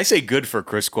said, I say good for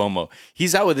Chris Cuomo.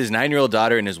 He's out with his 9-year-old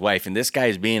daughter and his wife, and this guy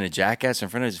is being a jackass in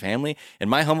front of his family. In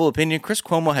my humble opinion, Chris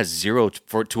Cuomo has zero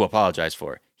to apologize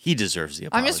for. He deserves the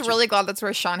apology. I'm just really glad that's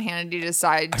where Sean Hannity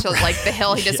decided to, like, the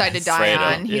hill he decided to die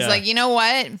Fredo. on. He's Yeah. like, you know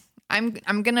what?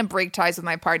 I'm gonna break ties with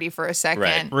my party for a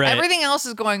second. Right. Everything else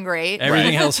is going great,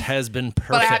 Everything else has been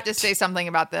perfect. but I have to say something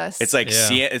about this. It's like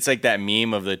Yeah. it's like that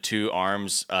meme of the two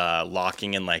arms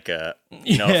locking in like a,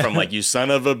 you know, from like you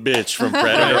son of a bitch from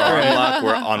Predator arm lock,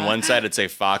 where on one side it'd say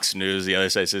Fox News, the other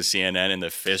side says CNN, and the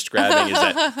fist grabbing is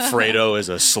that Fredo is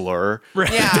a slur.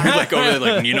 Right. Yeah. They're like over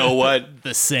there like, you know what?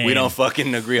 The same. We don't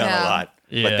fucking agree on a Yeah. lot.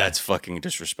 Yeah. But that's fucking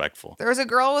disrespectful. There was a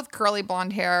girl with curly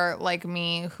blonde hair like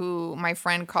me who my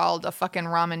friend called a fucking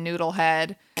ramen noodle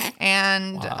head.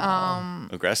 And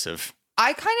Aggressive.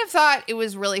 I kind of thought it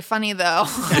was really funny though.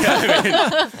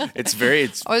 It's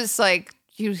I was like,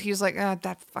 he was like, oh,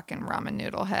 that fucking ramen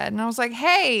noodle head. And I was like,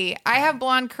 hey, I have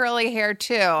blonde curly hair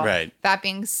too. Right. That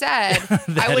being said,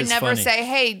 That I would is never funny. say,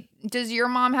 hey, does your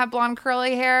mom have blonde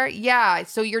curly hair? Yeah.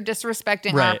 So you're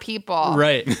disrespecting our Right. people.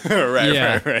 Right.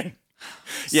 right.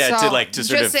 Yeah, So to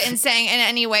sort just of in saying in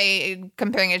any way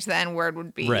comparing it to the N word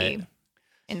would be Right.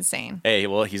 insane. Hey,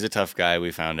 well, he's a tough guy,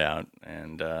 we found out.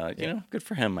 And you know, good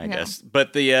for him, I Yeah. guess.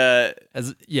 But the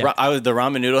the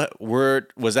ramen noodle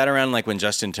was that around like when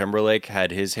Justin Timberlake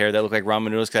had his hair that looked like ramen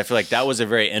noodles? Because I feel like that was a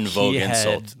very in vogue He had-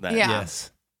 insult. Then. Yeah.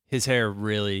 Yes. His hair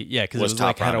really, because it Was was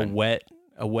like top had ramen.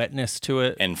 a wetness to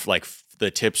it. And like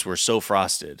the tips were so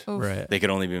frosted, Right. they could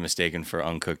only be mistaken for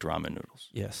uncooked ramen noodles.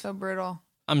 Yes. So brutal.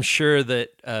 I'm sure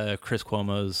that Chris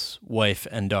Cuomo's wife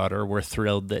and daughter were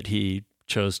thrilled that he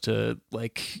chose to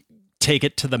like take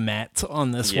it to the mat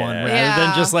on this one Yeah. rather Yeah.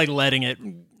 than just like letting it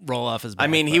roll off his back. I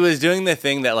mean, he was doing the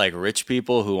thing that like rich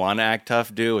people who want to act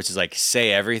tough do, which is like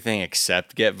say everything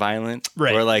except get violent.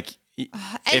 Right. Or like,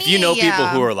 if you know people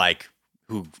yeah. who are like,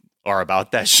 who are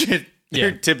about that shit, Yeah.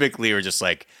 they're typically are just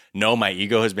like, no, my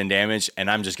ego has been damaged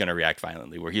and I'm just going to react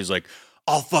violently. Where he's like,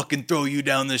 I'll fucking throw you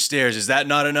down the stairs. Is that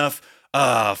not enough?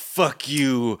 Fuck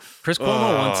you. Chris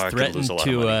Cuomo once I could lose threatened a lot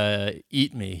of money. to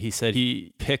eat me. He said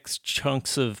he picks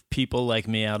chunks of people like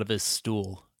me out of his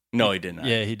stool. No, he didn't.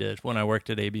 Yeah, he did when I worked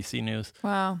at ABC News.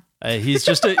 Wow. He's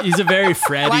a very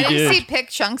fratty Why dude. does he pick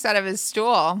chunks out of his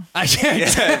stool? I can't.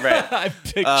 Yeah, right. I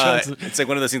picked chunks. It's like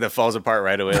one of those things that falls apart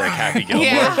right away, like Happy Gilmore.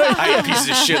 Yeah. I ate pieces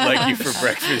of shit like you for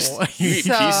breakfast. You eat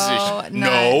So pieces of shit.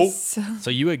 No. nice.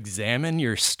 So you examine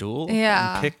your stool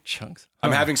Yeah. and pick chunks.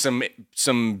 I'm having some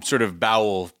sort of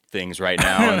bowel things right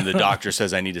now, and the doctor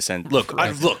says I need to send. Look,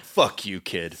 fuck you,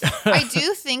 kid. I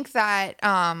do think that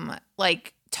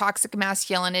like toxic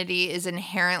masculinity is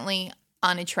inherently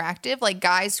unattractive. Like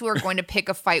guys who are going to pick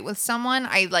a fight with someone,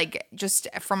 I like just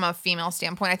from a female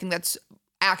standpoint, I think that's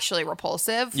actually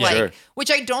repulsive. Yeah. Like Sure.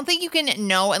 which I don't think you can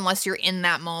know unless you're in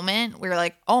that moment where you're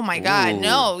like, oh my God, Ooh.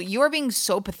 no, you are being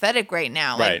so pathetic right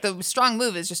now. Like Right. the strong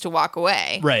move is just to walk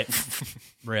away. Right.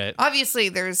 Right. Obviously,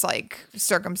 there's like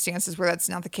circumstances where that's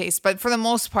not the case, but for the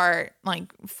most part,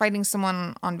 like fighting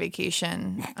someone on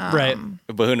vacation, Right.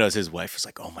 But who knows? His wife was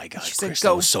like, "Oh my god, She's like, Chris, "Go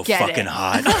that was so get fucking it."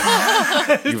 hot."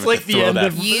 It's like the end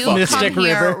of you Mystic come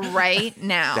here River. right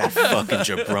now. That fucking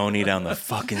jabroni down the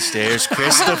fucking stairs,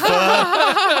 Christopher.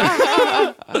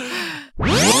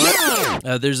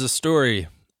 There's a story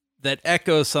that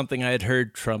echoes something I had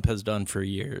heard Trump has done for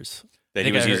years. That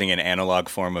he was using an analog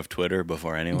form of Twitter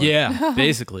before anyone. Yeah,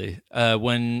 basically.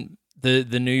 When the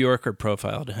New Yorker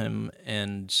profiled him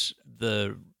and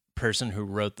the person who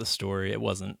wrote the story, it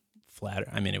wasn't flattering.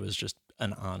 I mean, it was just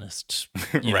an honest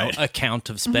Right. account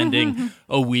of spending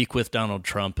a week with Donald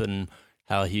Trump and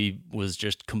how he was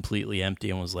just completely empty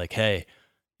and was like, hey,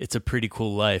 it's a pretty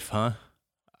cool life, huh?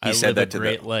 I said live that a to the-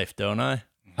 great life, don't I?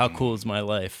 How cool is my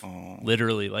life?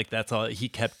 Literally, like that's all he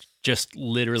kept just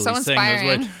literally So saying those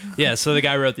inspiring. words. Yeah, so the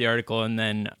guy wrote the article and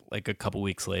then like a couple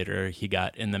weeks later he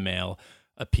got in the mail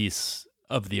a piece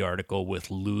of the article with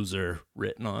loser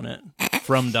written on it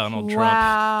from Donald Trump.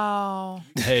 Wow.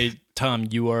 Hey, Tom,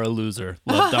 you are a loser.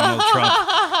 Love Donald Trump.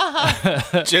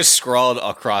 Just scrawled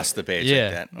across the page Yeah,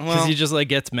 like that. because Well, he just like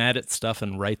gets mad at stuff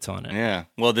and writes on it. yeah.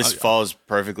 Well, this falls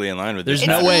perfectly in line with this. There's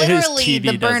no It's way his literally TV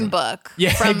the burn doesn't. book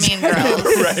Yeah, from Mean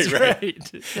Girls.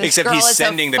 right. This Except girl he's is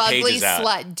sending a the fugly pages out.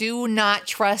 slut. Do not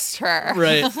trust her.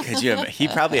 Right. He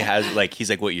probably has he's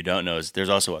like, what you don't know is there's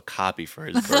also a copy for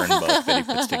his burn book that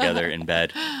he puts together in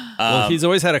bed. Well, he's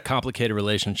always had a complicated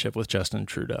relationship with Justin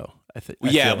Trudeau. I think.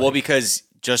 Yeah, well, because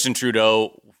Justin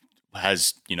Trudeau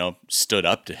has, stood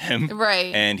up to him.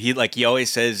 Right. And he always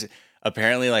says,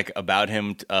 apparently, like, about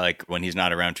him, like, when he's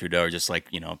not around Trudeau, or just, like,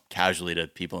 casually to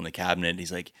people in the cabinet,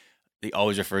 he's like, he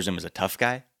always refers to him as a tough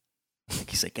guy. Like,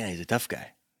 he's like, yeah, he's a tough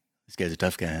guy. This guy's a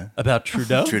tough guy, huh? About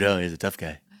Trudeau? Trudeau, he's a tough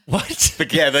guy. What?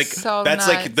 But yeah, like, So that's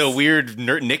nuts. like the weird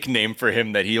nickname for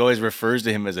him, that he always refers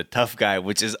to him as a tough guy,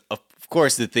 which is, of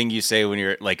course, the thing you say when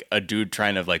you're, like, a dude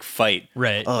trying to, like, fight.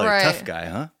 Right. Oh, Right. tough guy,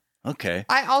 huh? Okay.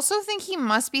 I also think he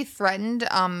must be threatened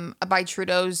by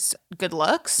Trudeau's good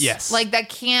looks. Yes. Like that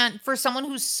can't, for someone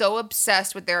who's so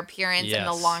obsessed with their appearance and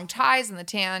the Yes. long ties and the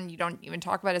tan, you don't even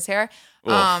talk about his hair.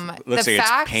 Looks the like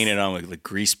facts, it's painted on with like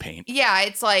grease paint. Yeah,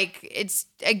 it's like, it's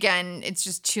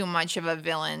just too much of a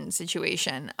villain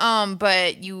situation.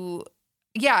 But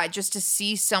just to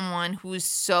see someone who's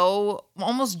so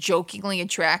almost jokingly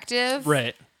attractive.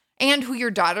 Right. And who your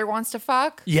daughter wants to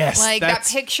fuck. Yes, Like that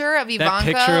that's- picture of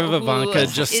Ivanka. that picture of who Ivanka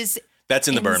just- is That's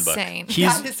in the burn book. insane. He's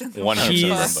That is in the 100% burn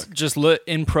book. burn book. just look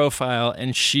in profile,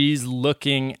 and she's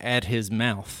looking at his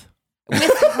mouth.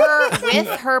 with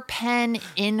her pen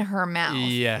in her mouth.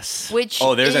 Yes. Which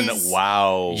There's is,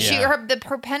 wow. Yeah.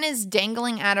 her pen is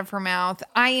dangling out of her mouth.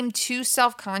 I am too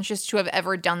self-conscious to have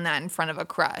ever done that in front of a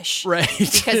crush. Right.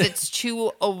 Because it's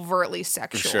too overtly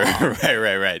sexual. Sure.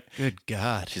 right. Good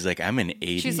God. She's like, I'm an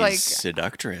 80s She's like,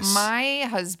 seductress. My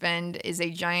husband is a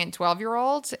giant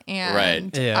 12-year-old and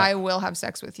Right. Yeah. I will have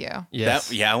sex with you.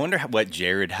 Yes. I wonder how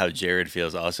Jared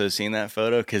feels also seeing that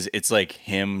photo, because it's like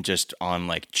him just on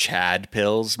like Chad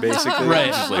pills, basically. Right,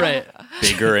 Just, like, right.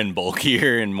 Bigger and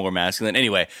bulkier and more masculine.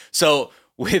 Anyway, so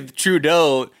with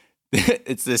Trudeau,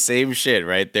 it's the same shit,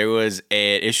 right? There was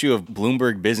an issue of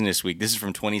Bloomberg Business Week. This is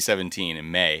from 2017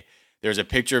 in May. There's a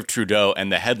picture of Trudeau,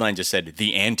 and the headline just said,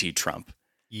 "The Anti-Trump."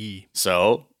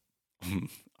 So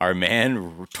our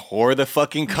man tore the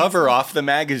fucking cover off the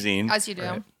magazine. As you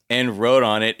do. And wrote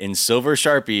on it in silver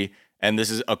Sharpie, and this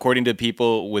is according to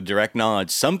people with direct knowledge,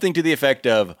 something to the effect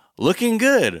of, "Looking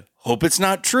good. Hope it's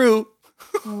not true."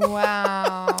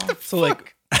 Wow. So,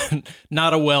 like,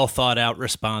 not a well thought out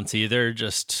response either.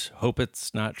 Just hope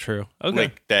it's not true. Okay.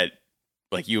 Like that,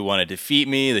 like you want to defeat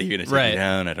me, that you're going to take Right. me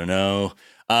down. I don't know.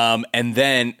 And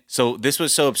then, so this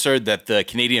was so absurd that the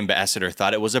Canadian ambassador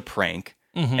thought it was a prank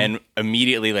and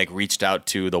immediately like reached out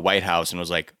to the White House and was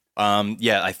like,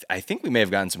 I think we may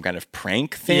have gotten some kind of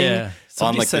prank thing Yeah. on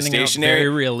Somebody's like the sending out stationery. very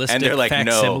realistic and they're like,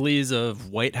 no. facsimiles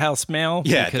of White House mail.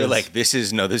 Yeah, because they're like,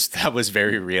 that was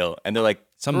very real. And they're like,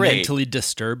 some great. mentally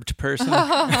disturbed person.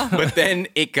 But then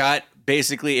it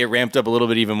ramped up a little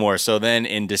bit even more. So then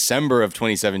in December of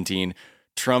 2017,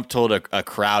 Trump told a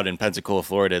crowd in Pensacola,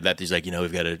 Florida, that he's like,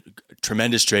 we've got a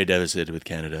tremendous trade deficit with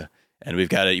Canada, and we've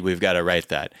got to right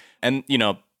that. And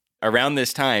around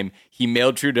this time, he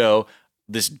mailed Trudeau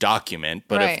this document,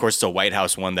 but Right. of course it's a White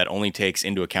House one that only takes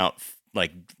into account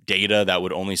like data that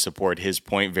would only support his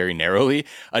point very narrowly.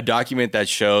 A document that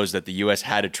shows that the U.S.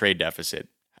 had a trade deficit,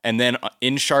 and then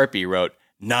in Sharpie wrote,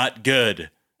 "Not good!"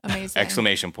 Amazing.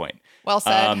 Exclamation point. Well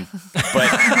said.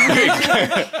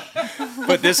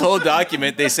 But this whole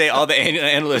document, they say all the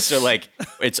analysts are like,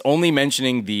 it's only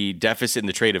mentioning the deficit in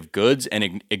the trade of goods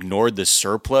and ignored the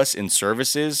surplus in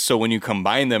services. So when you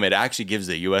combine them, it actually gives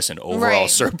the U.S. an overall Right.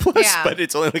 surplus, Yeah. but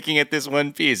it's only looking at this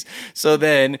one piece. So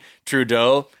then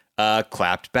Trudeau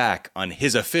clapped back on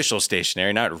his official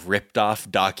stationery, not ripped off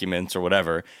documents or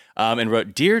whatever, and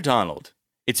wrote, "Dear Donald,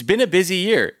 it's been a busy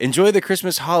year. Enjoy the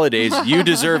Christmas holidays. You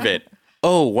deserve it.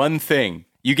 Oh, one thing.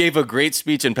 You gave a great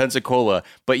speech in Pensacola,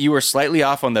 but you were slightly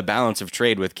off on the balance of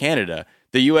trade with Canada.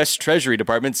 The U.S. Treasury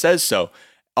Department says so.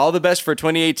 All the best for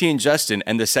 2018, Justin."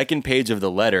 And the second page of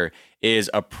the letter is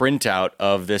a printout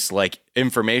of this like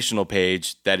informational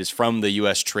page that is from the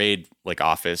U.S. Trade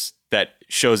office that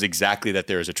shows exactly that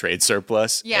there is a trade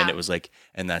surplus. Yeah. And it was like,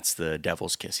 and that's the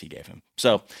devil's kiss he gave him.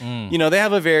 So, they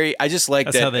have I just like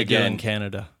That's that how they do again. in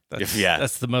Canada. That's, Yeah.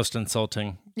 That's the most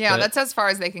insulting. Yeah, But- that's as far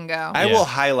as they can go. I will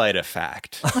highlight a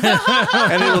fact,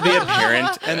 and it will be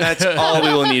apparent, and that's all we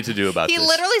will need to do about He this.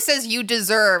 literally says you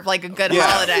deserve like a good Yeah.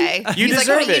 holiday. You He's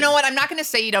deserve like, "Oh, it." you know what? I'm not going to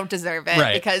say you don't deserve it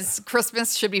Right. because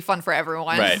Christmas should be fun for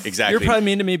everyone. Right, exactly. You're probably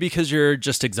mean to me because you're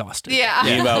just exhausted. Yeah.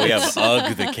 Meanwhile, we have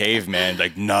Ugg the caveman,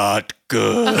 like, not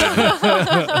good.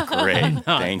 Great,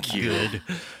 thank you.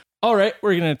 All right,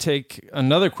 we're going to take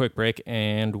another quick break,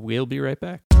 and we'll be right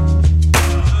back.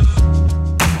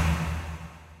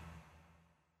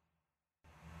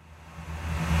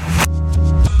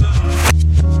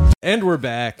 And we're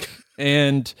back.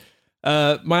 And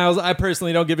Miles, I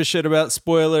personally don't give a shit about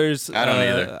spoilers. I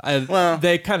don't either.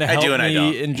 They kind of help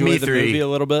me enjoy the movie a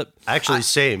little bit. Actually,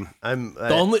 same.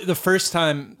 The first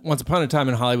time, Once Upon a Time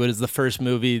in Hollywood, is the first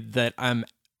movie that I'm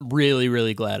really,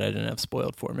 really glad I didn't have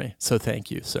spoiled for me. So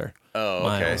thank you, sir. Oh,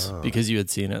 okay. Miles, because you had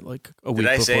seen it like a week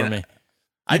I before say me.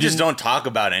 I just don't talk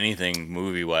about anything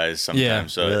movie-wise sometimes. Yeah,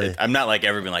 so really. I'm not like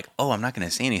ever been like, oh, I'm not going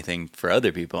to say anything for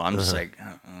other people. I'm just like,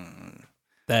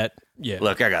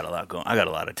 look, I got a lot going. I got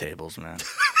a lot of tables, man.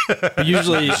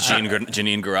 Usually,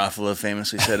 Janine Garofalo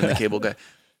famously said in The Cable Guy.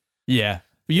 Yeah.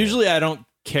 Usually I don't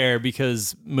care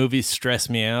because movies stress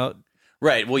me out.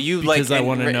 Right. Well, because I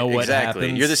want to know what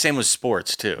happens. You're the same with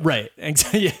sports too. Right.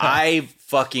 Exactly. Yeah. I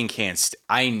fucking can't.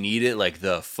 I need it like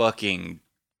the fucking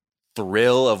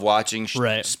thrill of watching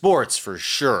sports for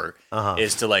sure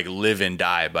is to like live and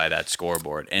die by that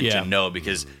scoreboard and to know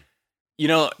because. You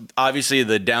know, obviously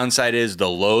the downside is the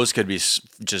lows could be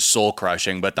just soul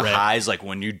crushing, but the highs, like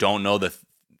when you don't know the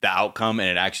outcome and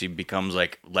it actually becomes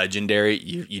like legendary,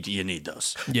 you need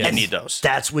those. Yes. I need those.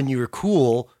 That's when you were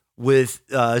cool with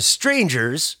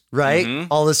strangers, right? Mm-hmm.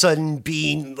 All of a sudden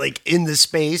being like in the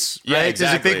space, right?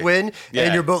 Exactly. There's a big win,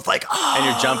 and you're both like, oh. And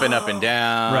you're jumping up and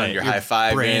down, you're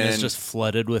high-fiving. Brain is just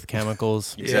flooded with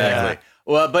chemicals. Exactly. Yeah.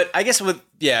 Well, but I guess with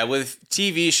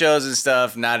TV shows and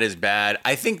stuff, not as bad.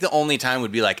 I think the only time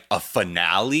would be like a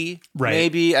finale,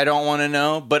 maybe. I don't want to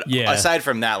know. But aside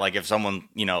from that, like if someone,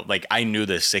 like I knew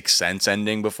the Sixth Sense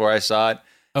ending before I saw it,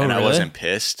 and I wasn't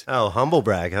pissed. Oh, humble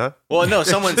brag, huh? Well, no,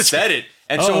 someone said it,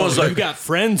 and someone was like, "You got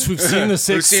friends who've seen the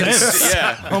Sixth Sense."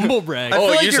 Yeah, humble brag.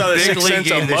 You saw the Sixth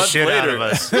Sense a month later.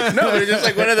 No, it's just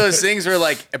like one of those things where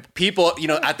like people,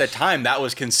 at the time that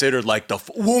was considered like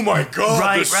oh my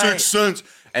god, the Sixth Sense.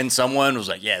 And someone was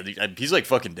like, yeah, he's like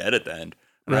fucking dead at the end.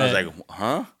 And I was like,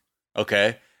 huh?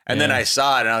 Okay. And then I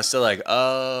saw it and I was still like,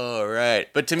 oh, right.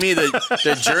 But to me,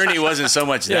 the journey wasn't so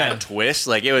much that twist.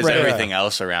 Like it was everything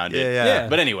else around it. Yeah.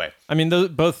 But anyway. I mean,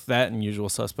 both that and Usual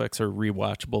Suspects are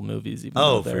rewatchable movies. Even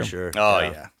though for sure. Oh,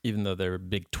 yeah. Even though they're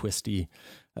big twisty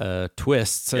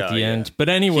twists at the end. But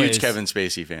anyways. Huge Kevin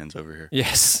Spacey fans over here.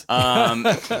 Yes.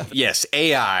 Yes,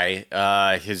 AI,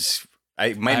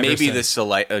 maybe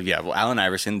Allen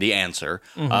Iverson, the answer,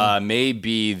 may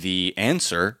be the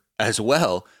answer as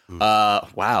well.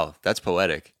 Wow, that's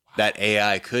poetic. That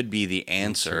AI could be the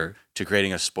answer to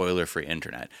creating a spoiler-free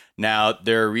internet. Now,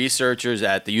 there are researchers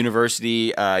at the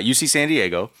University, UC San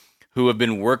Diego, who have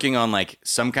been working on like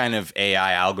some kind of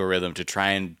AI algorithm to try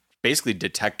and basically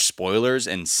detect spoilers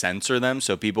and censor them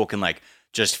so people can like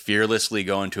just fearlessly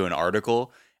go into an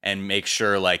article and make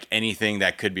sure like anything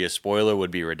that could be a spoiler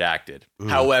would be redacted.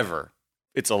 However,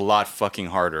 it's a lot fucking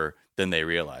harder than they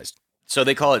realized. So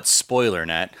they call it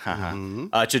SpoilerNet.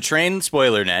 To train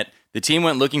SpoilerNet, the team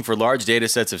went looking for large data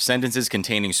sets of sentences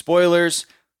containing spoilers.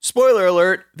 Spoiler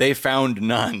alert, they found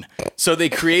none. So they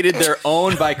created their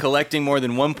own by collecting more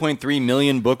than 1.3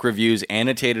 million book reviews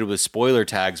annotated with spoiler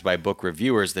tags by book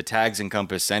reviewers. The tags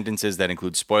encompass sentences that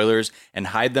include spoilers and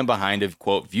hide them behind a,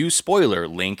 quote, view spoiler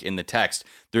link in the text.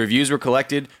 The reviews were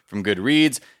collected from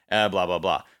Goodreads, blah, blah,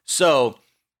 blah. So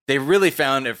they really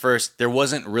found at first there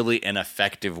wasn't really an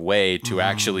effective way to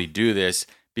actually do this,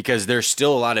 because there's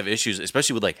still a lot of issues,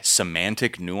 especially with like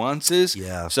semantic nuances.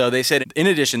 Yeah. So they said, in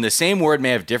addition, the same word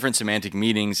may have different semantic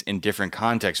meanings in different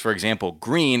contexts. For example,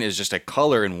 green is just a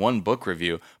color in one book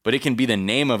review, but it can be the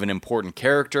name of an important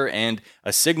character and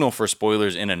a signal for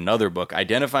spoilers in another book.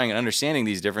 Identifying and understanding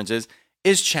these differences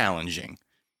is challenging.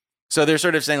 So they're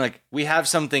sort of saying like, we have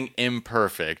something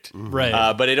imperfect,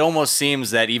 right? But it almost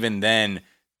seems that even then,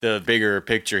 the bigger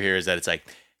picture here is that it's like,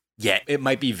 yeah, it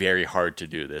might be very hard to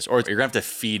do this, or you're gonna have to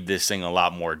feed this thing a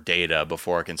lot more data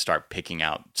before it can start picking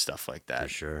out stuff like that. For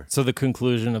sure. So the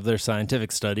conclusion of their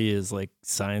scientific study is like,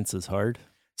 science is hard.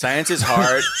 Science is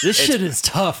hard. This shit is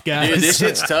tough, guys. Dude, this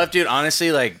shit's tough, dude.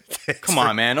 Honestly, like, come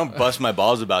on, man. Don't bust my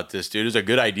balls about this, dude. It was a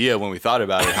good idea when we thought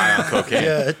about it high on cocaine.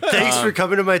 Yeah, thanks for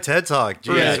coming to my TED Talk.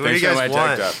 Jeez, Yeah, what do you thanks for guys my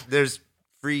TED want? Talk. There's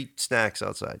free snacks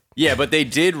outside. Yeah, but they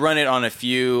did run it on a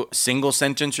few single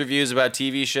sentence reviews about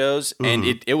TV shows, and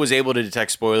it was able to detect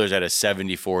spoilers at a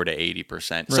 74 to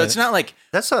 80%. So it's not like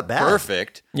that's not bad.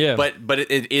 Perfect. Yeah. But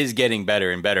it is getting better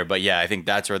and better. But yeah, I think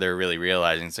that's where they're really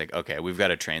realizing it's like, okay, we've got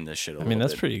to train this shit a little bit. I mean,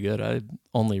 that's pretty good.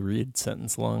 only read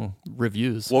sentence-long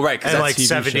reviews. Well, right, because And like TV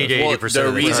 70 to shows. 80% the of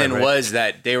the reason time, right? was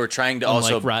that they were trying to Unlike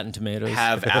also Rotten Tomatoes.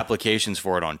 have applications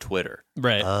for it on Twitter.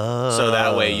 Right. So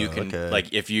that way you can okay.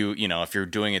 like if if you're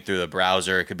doing it through the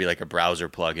browser, it could be like a browser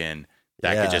plugin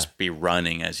that Yeah. could just be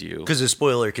running as you. Because a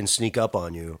spoiler can sneak up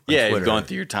on you. On Yeah, you're Twitter. going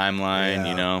through your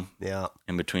timeline, Yeah.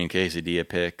 in between quesadilla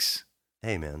pics.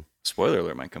 Hey, man. Spoiler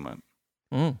alert might come up.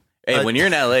 Mm. Hey, when you're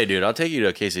in LA, dude, I'll take you to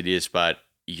a quesadilla spot.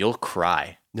 You'll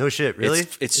cry. No shit, really?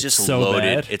 It's just so loaded.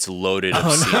 bad? It's loaded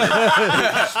of semen.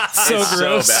 So It's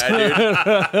gross. so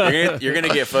bad, dude. You're gonna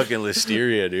get fucking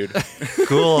listeria, dude.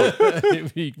 Cool.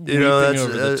 Weeping That's,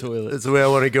 over the toilet. that's the way I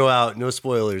want to go out. No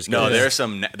spoilers. No, guys.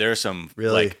 there's some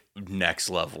Really? like next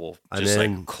level, I'm just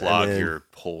in. like clog I'm in. your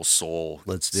whole soul.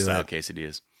 Let's do style it.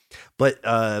 quesadillas. But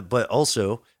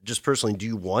also, just personally, do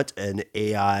you want an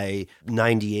AI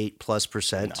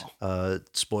 98+%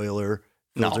 spoiler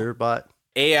filter bot?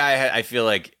 AI, I feel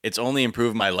like it's only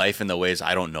improved my life in the ways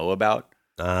I don't know about,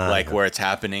 like where it's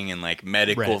happening in like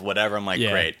medical, Right. whatever. I'm like,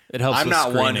 Yeah, great. it helps I'm with not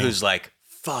one screening. who's like,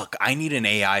 fuck, I need an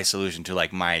AI solution to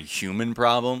like my human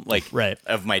problem, like Right.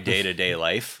 of my day to day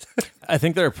life. I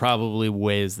think there are probably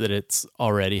ways that it's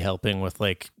already helping with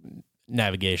like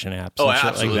navigation apps. Oh, and shit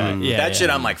absolutely. Like that. Yeah, that yeah. shit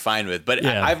I'm like fine with, but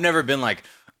Yeah. I've never been like,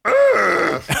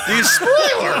 these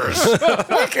spoilers.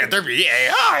 Why can't there be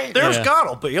AI? There's Yeah.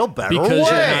 gotta be a better because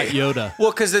way. you're not Yoda.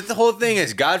 Well, because the whole thing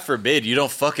is, God forbid, you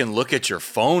don't fucking look at your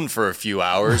phone for a few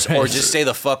hours or just stay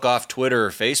the fuck off Twitter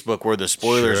or Facebook where the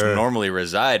spoilers Sure. normally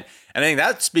reside. And I think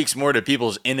that speaks more to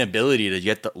people's inability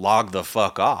to log the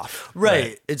fuck off.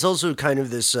 Right. It's also kind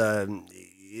of this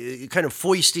kind of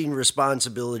foisting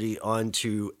responsibility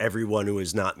onto everyone who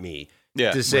is not me.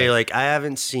 Yeah. To say, like, I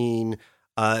haven't seen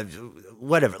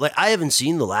whatever. Like, I haven't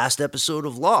seen the last episode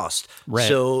of Lost. Right.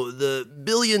 So the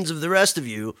billions of the rest of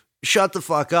you, shut the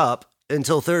fuck up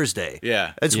until Thursday.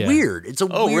 Yeah. It's Yeah. weird. It's a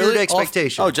Oh, weird really?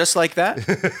 expectation. Oh, just like that?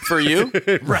 For you?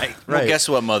 right. Well, guess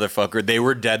what, motherfucker? They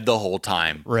were dead the whole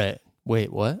time. Right.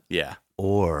 Wait, what? Yeah.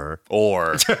 Or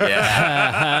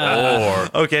Yeah.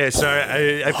 Or. okay,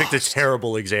 sorry, I picked a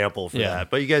terrible example for Yeah. that,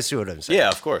 but you guys see what I'm saying. Yeah,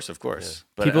 of course.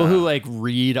 But, People who like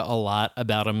read a lot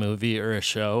about a movie or a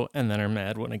show and then are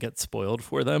mad when it gets spoiled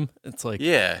for them. It's like,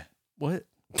 yeah. what?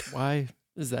 Why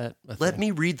is that? Let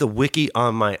me read the wiki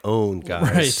on my own,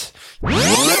 guys.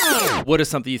 Right. What is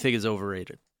something you think is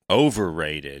overrated?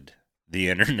 Overrated. The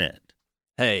internet.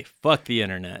 Hey, fuck the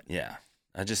internet. Yeah.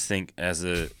 I just think as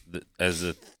a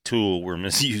tool, we're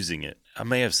misusing it. I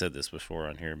may have said this before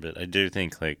on here, but I do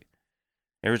think like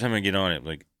every time I get on it,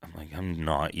 I'm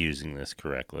not using this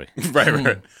correctly.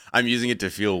 Right. I'm using it to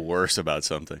feel worse about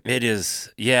something. It is,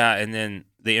 yeah. And then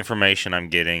the information I'm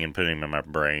getting and putting in my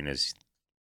brain is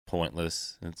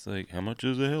pointless. It's like, how much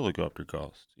does a helicopter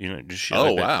cost? Just shit.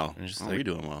 Oh, like that. wow. And just Are we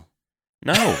doing well?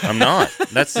 No, I'm not.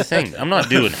 That's the thing. I'm not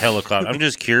doing helicopter. I'm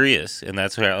just curious, and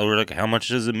that's where we're like, how much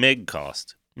does a MiG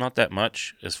cost? Not that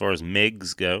much as far as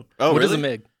MiGs go. Oh, What really? is a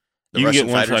MiG? The you Russian can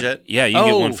get one fighter for jet? yeah, you can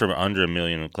get one Oh. for under $1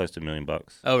 million, close to $1 million.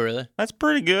 Oh, really? That's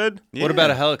pretty good. Yeah. What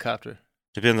about a helicopter?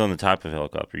 Depends on the type of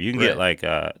helicopter. You can Right. get like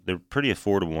they're pretty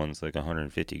affordable ones, like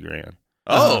 $150,000.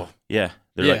 Oh. Yeah,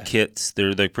 they're Yeah. like kits.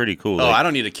 They're pretty cool. Oh, Like, I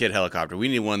don't need a kid helicopter. We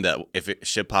need one that if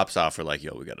shit pops off, we're like,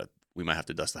 yo, we might have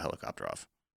to dust the helicopter off.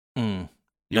 Mm.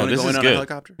 You No, want to this go in is on good. a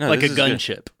helicopter? No, Like this a is good.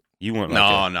 gunship. You want No,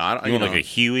 like I don't. you want like a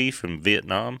Huey from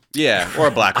Vietnam? Yeah, or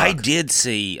a Black Hawk. I did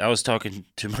see. I was talking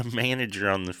to my manager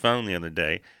on the phone the other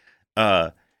day,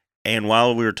 and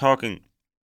while we were talking,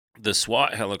 the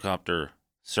SWAT helicopter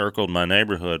circled my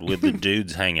neighborhood with the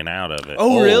dudes hanging out of it.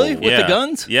 Oh, really? With Yeah. the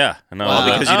guns? Yeah, and I All was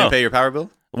like, because you oh. didn't pay your power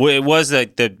bill? Well, it was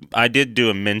like I did do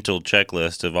a mental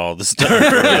checklist of all the stuff.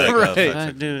 Right. Like, Oh, Did fuck, I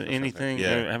fuck, do fuck, fuck, anything?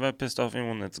 yeah. Have I pissed off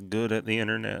anyone that's good at the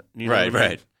internet? You know what I Right, mean?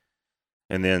 right.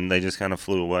 And then they just kind of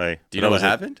flew away. Do you But I know what was like,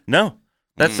 happened? No,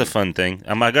 that's the fun thing.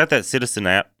 I got that Citizen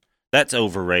app. That's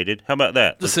overrated. How about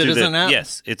that? The Let's do Citizen that. app?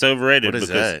 Yes, it's overrated. What is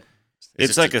because that?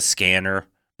 It's like a scanner,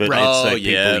 but Right. it's Oh, like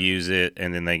yeah. people use it,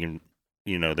 and then they can,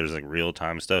 there's like real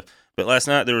time stuff. But last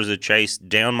night there was a chase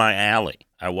down my alley.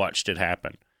 I watched it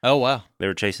happen. Oh, wow. They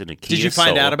were chasing a Kia Did you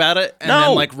find Soul. out about it and No.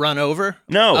 then like run over?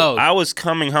 No, Oh. I was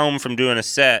coming home from doing a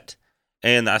set,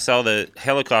 and I saw the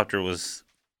helicopter was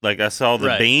like I saw the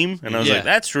Right. beam, and I was Yeah. like,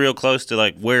 "That's real close to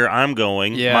like where I'm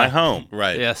going, Yeah. my home."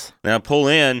 Right. Yes. And I pull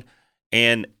in,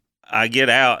 and I get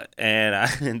out,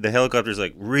 and the helicopter's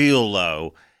like real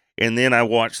low, and then I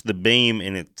watch the beam,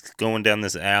 and it's going down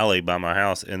this alley by my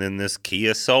house, and then this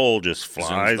Kia Soul just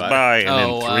flies by. by, and Oh, then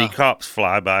wow. 3 cops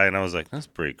fly by, and I was like, "That's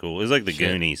pretty cool." It was like the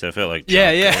Goonies. I felt like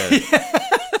Yeah,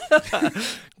 Chuck. yeah.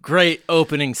 Great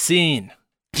opening scene.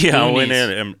 Yeah, I went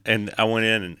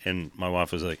in and my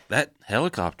wife was like, "That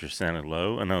helicopter sounded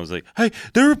low," and I was like, "Hey,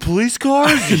 there were police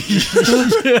cars.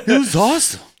 It was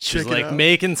awesome." She's like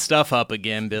making stuff up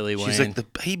again, Billy Wayne. She's like, "The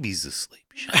baby's asleep."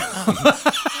 Shut up.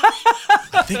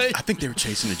 I think they were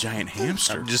chasing a giant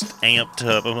hamster. I'm just amped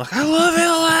up. I'm like, I love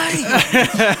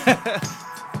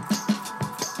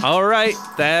LA. All right,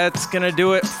 that's going to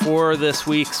do it for this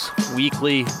week's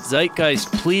Weekly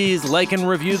Zeitgeist. Please like and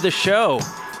review the show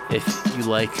if you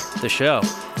like the show.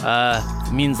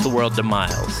 It means the world to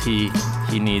Miles. He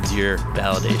needs your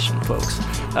validation, folks.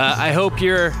 I hope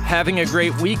you're having a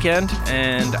great weekend,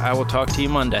 and I will talk to you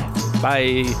Monday.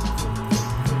 Bye.